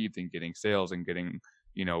getting leads and getting sales and getting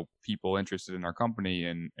people interested in our company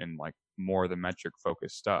and like more the metric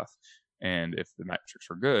focused stuff. And if the metrics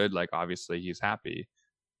were good, like obviously he's happy.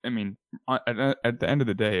 I mean, at the end of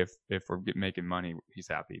the day, if we're making money, he's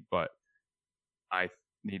happy. But I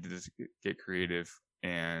needed to get creative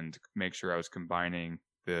and make sure I was combining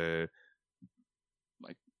the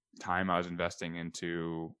like time I was investing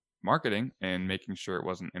into marketing and making sure it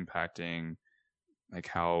wasn't impacting like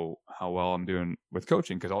how well I'm doing with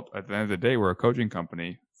coaching. Because at the end of the day, we're a coaching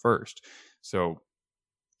company first. So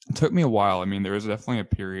it took me a while. I mean, there was definitely a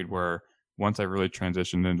period where once I really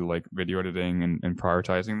transitioned into like video editing and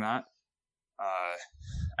prioritizing that,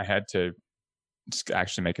 I had to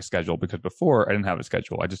actually make a schedule, because before I didn't have a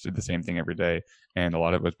schedule. I just did the same thing every day, and a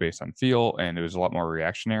lot of it was based on feel, and it was a lot more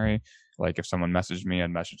reactionary. Like if someone messaged me, I'd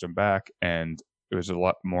message them back, and it was a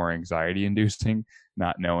lot more anxiety inducing,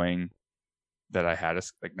 not knowing that I had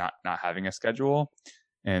not having a schedule.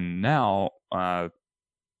 And now I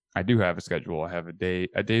do have a schedule. I have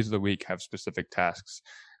days of the week have specific tasks,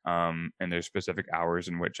 and there's specific hours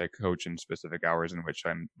in which I coach and specific hours in which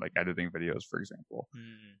I'm like editing videos, for example.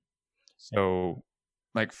 So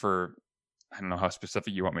like I don't know how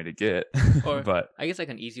specific you want me to get, or but I guess like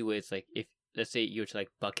an easy way is like, if let's say you were to like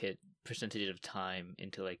bucket percentage of time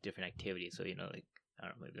into like different activities. So, like, I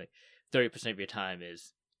don't know, maybe like 30% of your time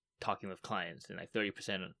is talking with clients, and like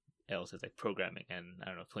 30% else is like programming, and I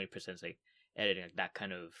don't know, 20% is like editing. Like that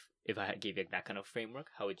kind of, if I gave you like that kind of framework,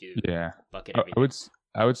 how would you bucket everything?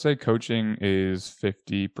 I would say coaching is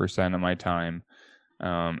 50% of my time.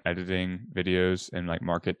 Editing videos and like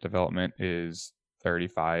market development is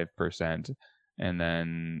 35%. And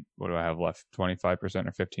then what do I have left? 25% or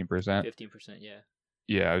 15%? 15%, yeah.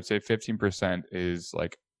 Yeah, I would say 15% is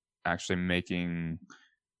like actually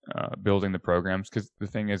building the programs. Because the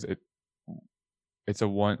thing is, it's a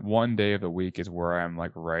one day of the week is where I'm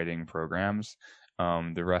like writing programs.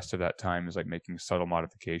 The rest of that time is like making subtle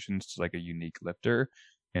modifications to like a unique lifter.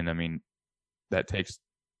 And I mean, that takes,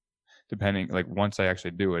 depending, like once I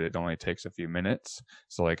actually do it, it only takes a few minutes.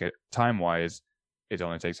 So like time wise, it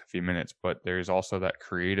only takes a few minutes, but there's also that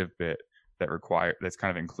creative bit that's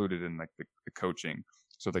kind of included in like the coaching.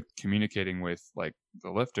 So the communicating with like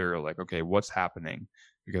the lifter, like, okay, what's happening?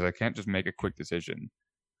 Because I can't just make a quick decision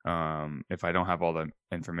if I don't have all the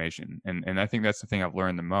information. And I think that's the thing I've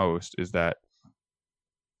learned the most is that,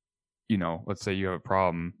 let's say you have a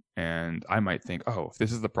problem and I might think, oh, if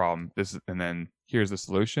this is the problem, and then here's the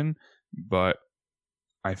solution. But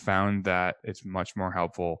I found that it's much more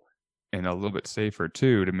helpful and a little bit safer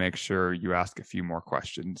too, to make sure you ask a few more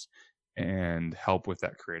questions and help with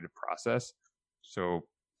that creative process. So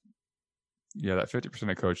yeah, that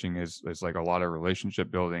 50% of coaching is like a lot of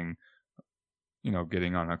relationship building,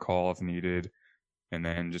 getting on a call if needed, and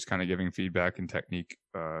then just kind of giving feedback and technique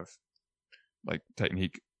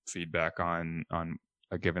feedback on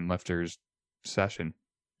a given lifter's session.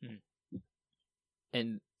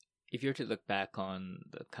 And if you're to look back on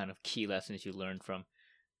the kind of key lessons you learned from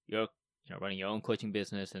your, running your own coaching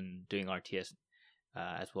business and doing RTS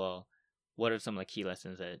as well, what are some of the key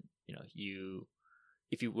lessons that,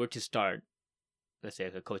 if you were to start, let's say,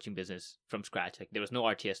 a coaching business from scratch, like there was no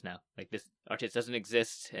RTS now, like this RTS doesn't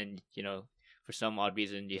exist, and, for some odd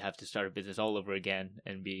reason you have to start a business all over again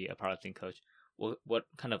and be a powerlifting coach. What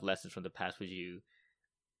kind of lessons from the past would you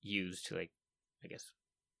use to, like, I guess,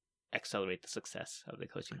 accelerate the success of the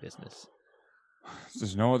coaching business?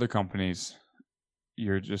 There's no other companies.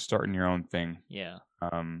 You're just starting your own thing. Yeah.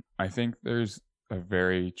 I think there's a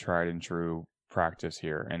very tried and true practice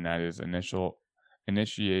here, and that is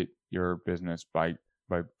initiate your business by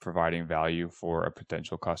providing value for a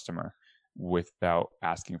potential customer without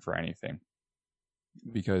asking for anything.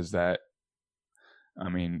 Because that's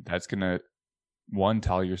going to, one,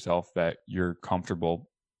 tell yourself that you're comfortable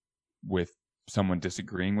with someone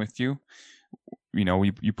disagreeing with you.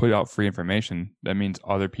 You put out free information. That means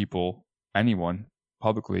other people, anyone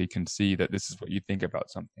publicly, can see that this is what you think about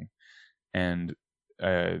something. And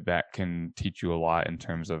that can teach you a lot in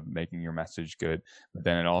terms of making your message good. But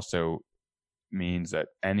then it also means that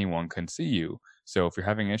anyone can see you. So if you're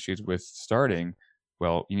having issues with starting,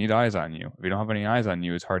 well, you need eyes on you. If you don't have any eyes on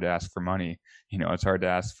you, it's hard to ask for money. It's hard to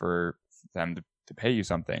ask for them to pay you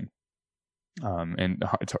something. And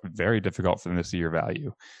it's very difficult for them to see your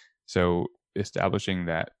value. So establishing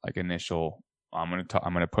that like initial, I'm going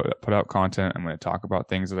to put out content. I'm going to talk about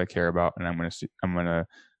things that I care about, and I'm going to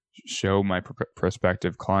show my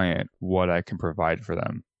prospective client what I can provide for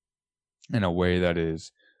them in a way that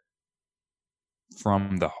is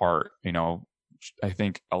from the heart. I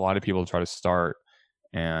think a lot of people try to start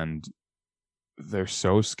and they're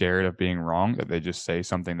so scared of being wrong that they just say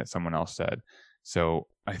something that someone else said. So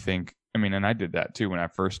I think, I mean, and I did that too when I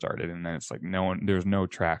first started, and then it's like there's no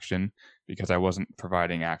traction because I wasn't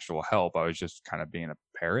providing actual help. I was just kind of being a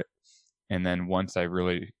parrot. And then once I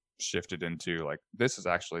really shifted into like, this is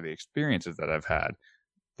actually the experiences that I've had.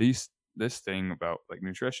 This thing about like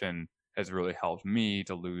nutrition has really helped me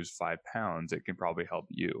to lose 5 pounds. It can probably help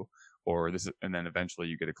you, or this, and then eventually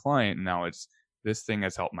you get a client. And now it's, this thing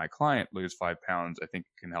has helped my client lose 5 pounds. I think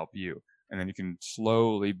it can help you, and then you can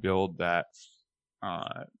slowly build that,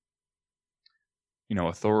 uh,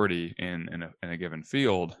 authority in a given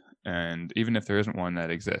field. And even if there isn't one that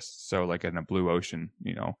exists, so like in a blue ocean,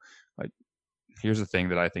 like, here's the thing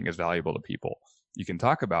that I think is valuable to people. You can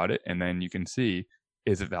talk about it, and then you can see,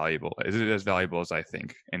 is it valuable? Is it as valuable as I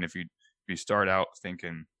think? And if you start out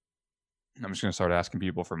thinking, I'm just going to start asking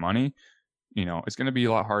people for money, it's going to be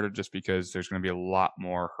a lot harder, just because there's going to be a lot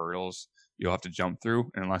more hurdles you'll have to jump through.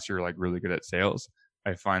 And unless you're like really good at sales,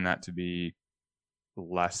 I find that to be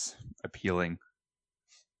less appealing.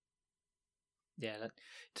 Yeah.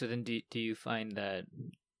 So then, do you find that,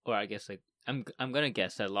 or I guess like I'm gonna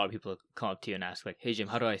guess that a lot of people come up to you and ask like, "Hey Jim,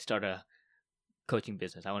 how do I start a coaching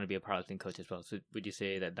business? I want to be a powerlifting coach as well." So would you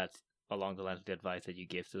say that that's along the lines of the advice that you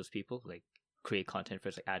give to those people, like create content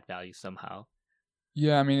first, like add value somehow?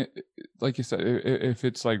 Yeah, I mean, like you said, if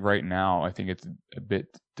it's like right now, I think it's a bit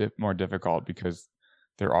more difficult because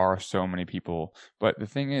there are so many people. But the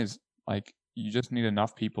thing is, like, you just need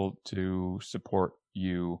enough people to support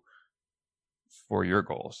you for your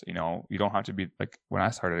goals. You don't have to be like, when I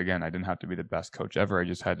started, again, I didn't have to be the best coach ever. I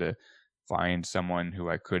just had to find someone who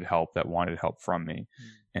I could help that wanted help from me.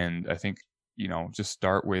 And I think, just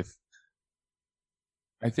start with,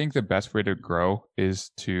 I think the best way to grow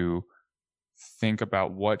is to think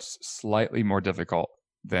about what's slightly more difficult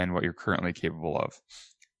than what you're currently capable of.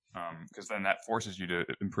 Because then that forces you to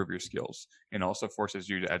improve your skills, and also forces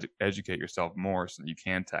you to educate yourself more so that you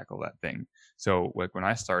can tackle that thing. So like when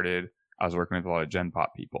I started, I was working with a lot of Gen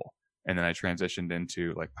Pop people, and then I transitioned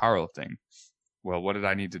into like powerlifting. Well, what did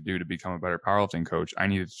I need to do to become a better powerlifting coach? I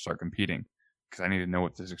needed to start competing, because I need to know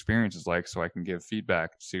what this experience is like so I can give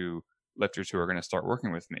feedback to lifters who are going to start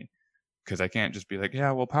working with me. Because I can't just be like,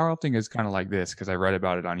 yeah, well, powerlifting is kind of like this because I read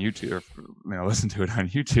about it on YouTube, or listened to it on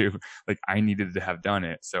YouTube. Like, I needed to have done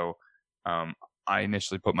it. So I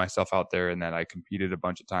initially put myself out there, and then I competed a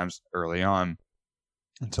bunch of times early on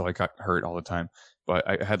until I got hurt all the time. But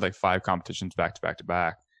I had like 5 competitions back to back to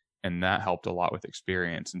back, and that helped a lot with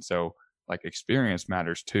experience. And so like experience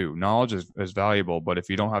matters too. Knowledge is valuable, but if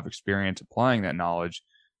you don't have experience applying that knowledge,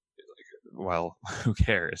 well, who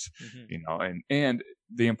cares? And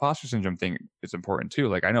the imposter syndrome thing is important too.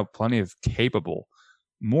 Like, I know plenty of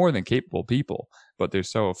more than capable people, but they're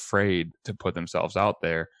so afraid to put themselves out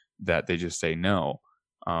there that they just say no.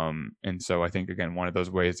 And so I think, again, one of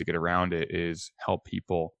those ways to get around it is help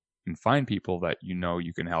people and find people that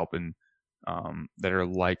you can help, and that are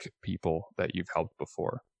like people that you've helped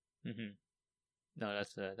before. Mm-hmm. No,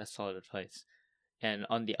 that's solid advice. And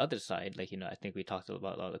on the other side, like, I think we talked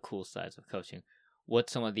about a lot of the cool sides of coaching.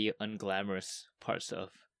 What's some of the unglamorous parts of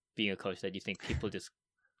being a coach that you think people just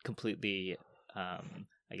completely, I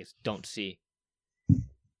guess, don't see?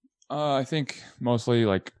 I think mostly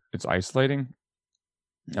like it's isolating.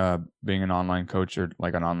 Being an online coach, or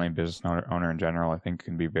like an online business owner in general, I think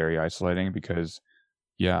can be very isolating because,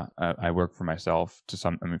 yeah, I work for myself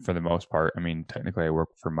for the most part. I mean, technically I work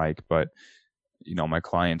for Mike, but my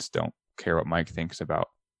clients don't care what Mike thinks about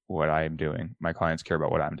what I am doing. My clients care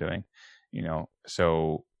about what I'm doing,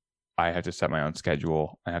 so I have to set my own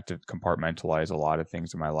schedule. I have to compartmentalize a lot of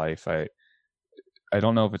things in my life. I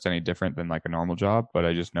don't know if it's any different than like a normal job, but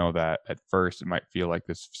I just know that at first it might feel like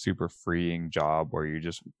this super freeing job where you're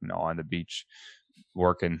just, on the beach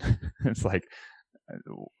working. It's like,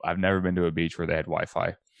 I've never been to a beach where they had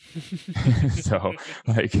Wi-Fi. So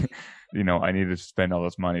like, I need to spend all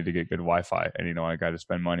this money to get good Wi-Fi, and, I got to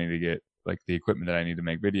spend money to get like the equipment that I need to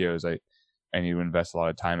make videos. I need to invest a lot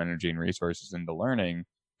of time, energy, and resources into learning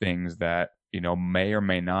things that, may or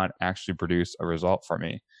may not actually produce a result for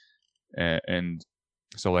me. And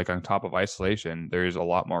so like on top of isolation, there's a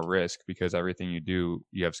lot more risk because everything you do,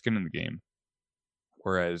 you have skin in the game.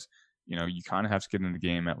 Whereas, you kind of have skin in the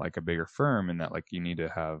game at like a bigger firm, and that like you need to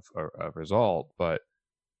have a result. But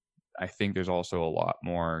I think there's also a lot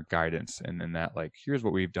more guidance, and in that, like, here's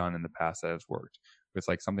what we've done in the past that has worked. With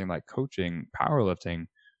like something like coaching, powerlifting,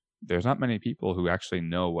 there's not many people who actually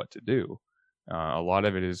know what to do. A lot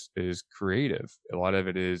of it is creative. A lot of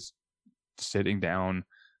it is sitting down,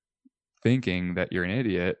 thinking that you're an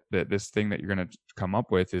idiot, that this thing that you're going to come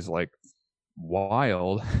up with is like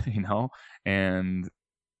wild, and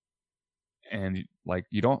Like,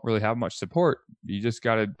 you don't really have much support. You just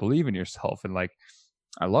got to believe in yourself. And like,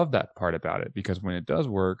 I love that part about it, because when it does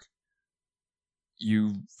work,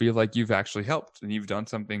 you feel like you've actually helped and you've done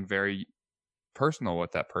something very personal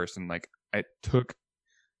with that person. Like, I took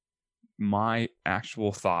my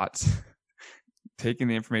actual thoughts, taking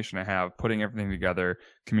the information I have, putting everything together,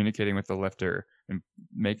 communicating with the lifter, and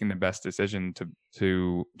making the best decision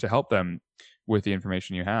to help them with the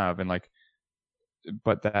information you have. And like,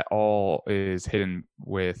 but that all is hidden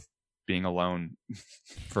with being alone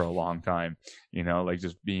for a long time, like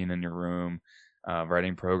just being in your room,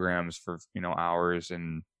 writing programs for, hours.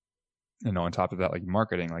 And, on top of that, like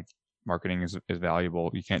marketing is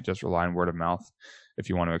valuable. You can't just rely on word of mouth if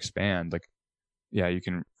you want to expand. Like, yeah, you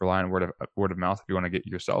can rely on word of mouth if you want to get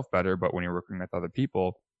yourself better. But when you're working with other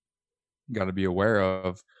people, you got to be aware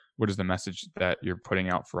of what is the message that you're putting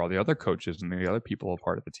out for all the other coaches and the other people a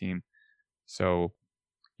part of the team. So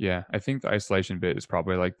yeah, I think the isolation bit is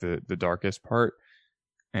probably like the darkest part.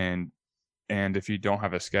 And if you don't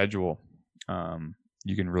have a schedule,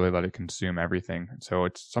 you can really let it consume everything. So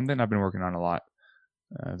it's something I've been working on a lot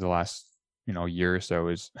the last year or so,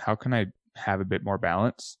 is how can I have a bit more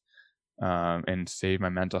balance and save my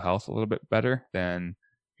mental health a little bit better than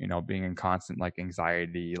being in constant like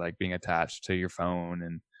anxiety, like being attached to your phone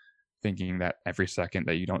and thinking that every second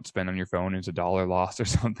that you don't spend on your phone is $1 lost or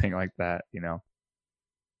something like that.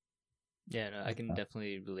 Yeah, no, I can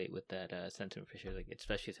definitely relate with that sentiment for sure. Like,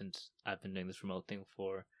 especially since I've been doing this remote thing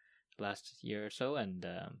for the last year or so, and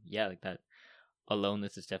yeah, like that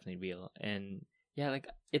aloneness is definitely real. And yeah, like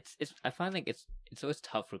it's I find like it's always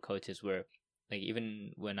tough for coaches where, like,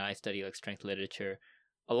 even when I study like strength literature,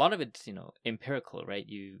 a lot of it's empirical, right?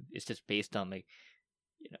 It's just based on like,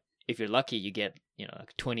 if you're lucky, you get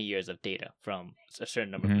like 20 years of data from a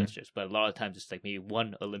certain number of lifters, but a lot of times it's like maybe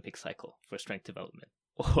one Olympic cycle for strength development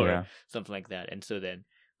or something like that. And so then,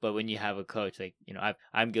 but when you have a coach, like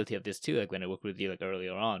I'm guilty of this too. Like when I worked with you like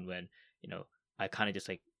earlier on, when I kind of just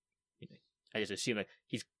like I just assume like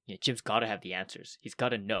Jim's got to have the answers. He's got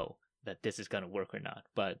to know that this is gonna work or not.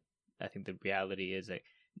 But I think the reality is like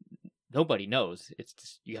nobody knows. It's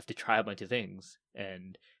just you have to try a bunch of things,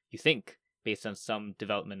 and you think based on some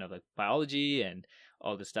development of like biology and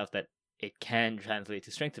all the stuff that it can translate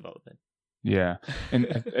to strength development. Yeah.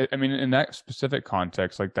 And I mean, in that specific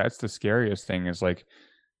context, like that's the scariest thing is like,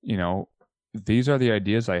 these are the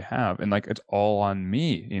ideas I have, and like it's all on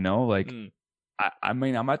me, like I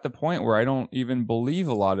mean, I'm at the point where I don't even believe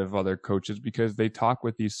a lot of other coaches because they talk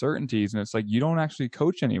with these certainties, and it's like you don't actually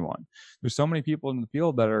coach anyone. There's so many people in the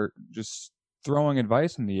field that are just throwing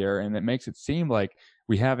advice in the air, and it makes it seem like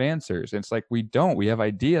we have answers. And it's like we don't. We have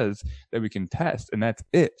ideas that we can test, and that's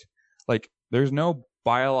it. Like there's no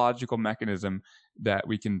biological mechanism that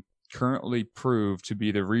we can currently prove to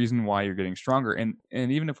be the reason why you're getting stronger. And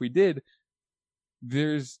even if we did,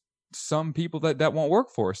 there's some people that won't work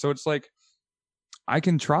for. So it's like I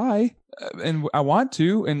can try and I want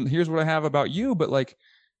to, and here's what I have about you, but like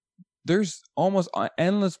there's almost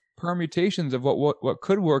endless permutations of what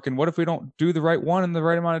could work, and what if we don't do the right one in the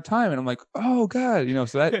right amount of time? And I'm like, oh god,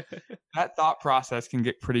 so that that thought process can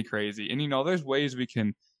get pretty crazy. And there's ways we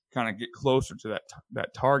can kind of get closer to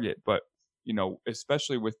that target, but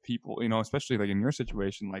especially with people, especially like in your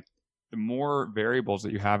situation, like the more variables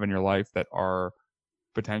that you have in your life that are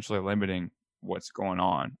potentially limiting what's going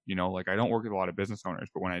on, like I don't work with a lot of business owners,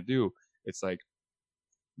 but when I do, it's like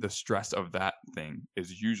the stress of that thing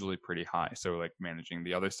is usually pretty high. So like managing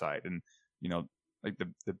the other side, and like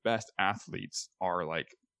the best athletes are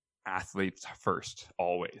like athletes first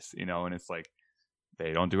always, and it's like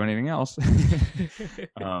they don't do anything else.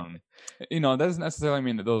 That doesn't necessarily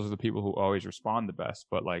mean that those are the people who always respond the best,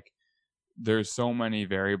 but like there's so many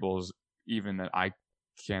variables even that I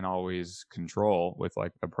can't always control with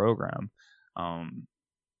like a program.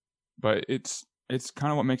 But it's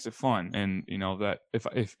kind of what makes it fun. And that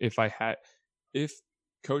if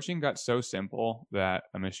coaching got so simple that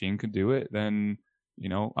a machine could do it, then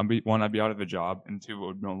I'd be out of a job, and two, it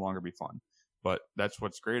would no longer be fun. But that's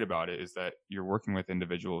what's great about it, is that you're working with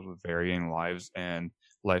individuals with varying lives and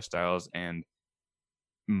lifestyles, and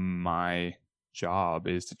my job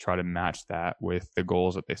is to try to match that with the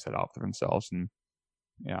goals that they set out for themselves. And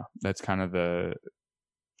yeah, that's the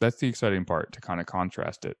exciting part, to kind of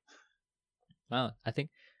contrast it. Wow, I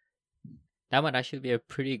think that might actually be a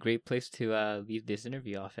pretty great place to leave this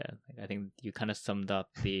interview off at. I think you kind of summed up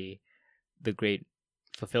the great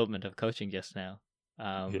fulfillment of coaching just now.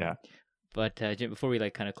 Yeah. But Jim, before we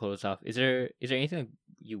like kind of close off, is there anything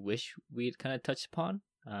you wish we'd kind of touched upon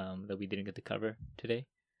that we didn't get to cover today?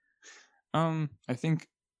 I think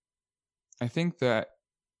that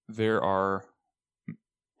there are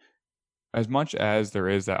as much as there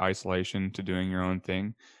is that isolation to doing your own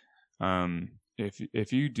thing,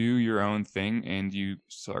 if you do your own thing and you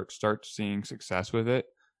start seeing success with it,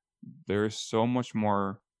 there's so much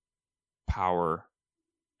more power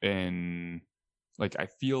in, like, I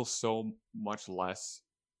feel so much less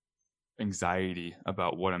anxiety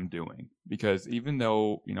about what I'm doing, because even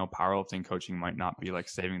though, powerlifting coaching might not be like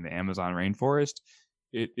saving the Amazon rainforest,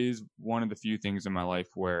 it is one of the few things in my life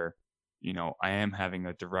where, I am having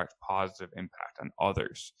a direct positive impact on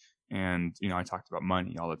others. And, I talked about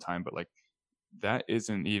money all the time, but like that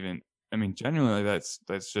isn't even, I mean, genuinely, that's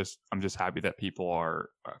just, I'm just happy that people are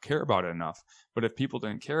care about it enough. But if people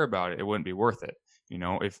didn't care about it, it wouldn't be worth it.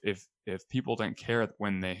 If people didn't care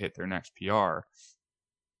when they hit their next PR,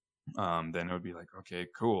 then it would be like, okay,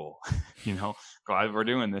 cool, glad we're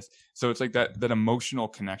doing this. So it's like that emotional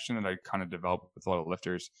connection that I kind of developed with a lot of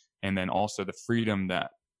lifters, and then also the freedom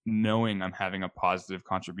that knowing I'm having a positive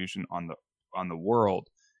contribution on the world.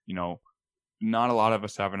 Not a lot of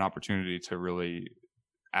us have an opportunity to really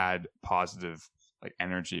add positive, like,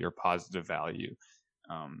 energy or positive value.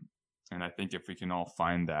 And I think if we can all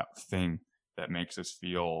find that thing that makes us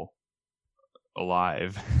feel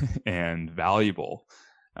alive and valuable,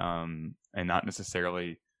 and not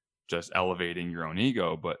necessarily just elevating your own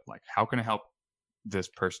ego, but like, how can I help this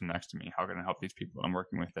person next to me? How can I help these people I'm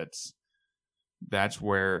working with? That's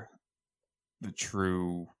where the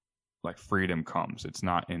true, like, freedom comes. It's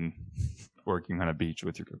not in working on a beach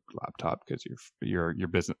with your laptop because you're your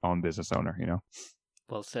business owner.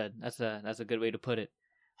 Well said. That's a good way to put it.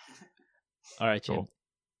 All right, Jim. Cool.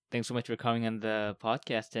 Thanks so much for coming on the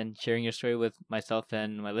podcast and sharing your story with myself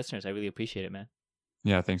and my listeners. I really appreciate it, man.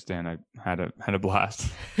 Yeah, thanks, Dan. I had a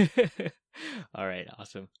blast. All right,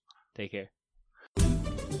 awesome. Take care.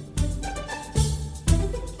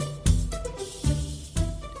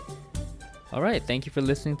 All right, thank you for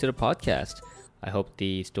listening to the podcast. I hope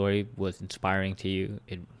the story was inspiring to you.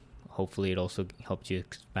 Hopefully it also helped you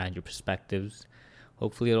expand your perspectives.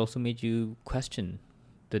 Hopefully it also made you question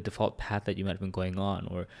the default path that you might have been going on,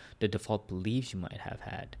 or the default beliefs you might have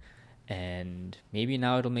had. And maybe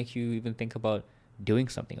now it'll make you even think about doing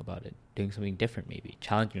something about it, doing something different, maybe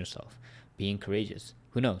challenging yourself, being courageous.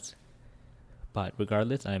 Who knows? But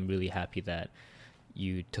regardless, I'm really happy that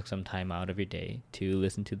you took some time out of your day to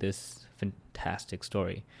listen to this fantastic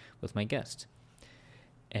story with my guest.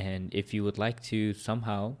 And if you would like to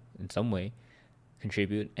somehow, in some way,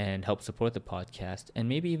 contribute and help support the podcast, and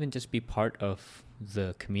maybe even just be part of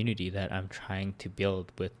the community that I'm trying to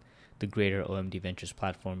build with the greater OMD Ventures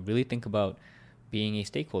platform, really think about being a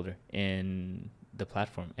stakeholder in the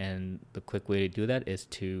platform. And the quick way to do that is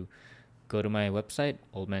to go to my website,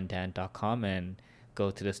 oldmandan.com, and go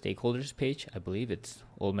to the stakeholders page. I believe it's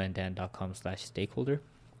oldmandan.com/stakeholder.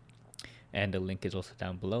 And the link is also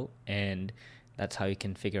down below. And that's how you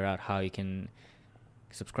can figure out how you can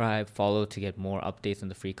subscribe, follow to get more updates on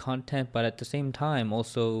the free content, but at the same time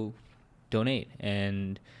also donate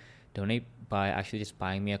by actually just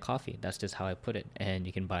buying me a coffee. That's just how I put it. And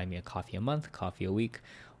you can buy me a coffee a month, coffee a week,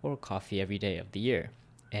 or coffee every day of the year.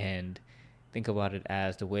 And think about it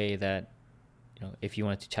as the way that, if you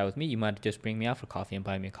wanted to chat with me, you might just bring me out for coffee and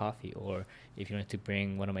buy me a coffee. Or if you wanted to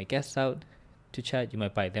bring one of my guests out to chat, you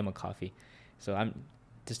might buy them a coffee. So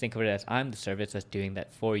just think of it as I'm the service that's doing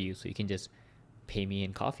that for you, so you can just pay me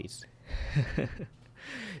in coffees.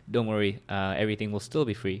 Don't worry, everything will still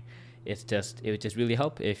be free. It would just really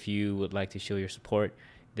help if you would like to show your support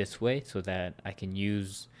this way, so that I can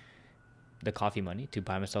use the coffee money to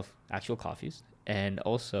buy myself actual coffees, and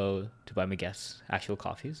also to buy my guests actual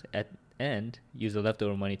coffees, and use the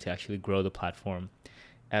leftover money to actually grow the platform,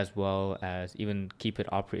 as well as even keep it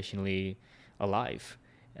operationally alive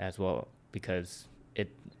as well, because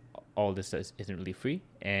all this isn't really free,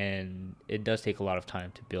 and it does take a lot of time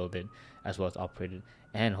to build it as well as operate it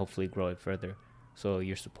and hopefully grow it further. So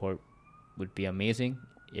your support would be amazing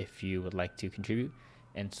if you would like to contribute.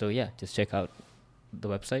 And so just check out the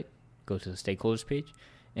website, go to the stakeholders page,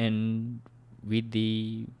 and read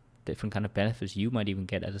the different kind of benefits you might even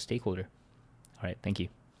get as a stakeholder. All right, thank you.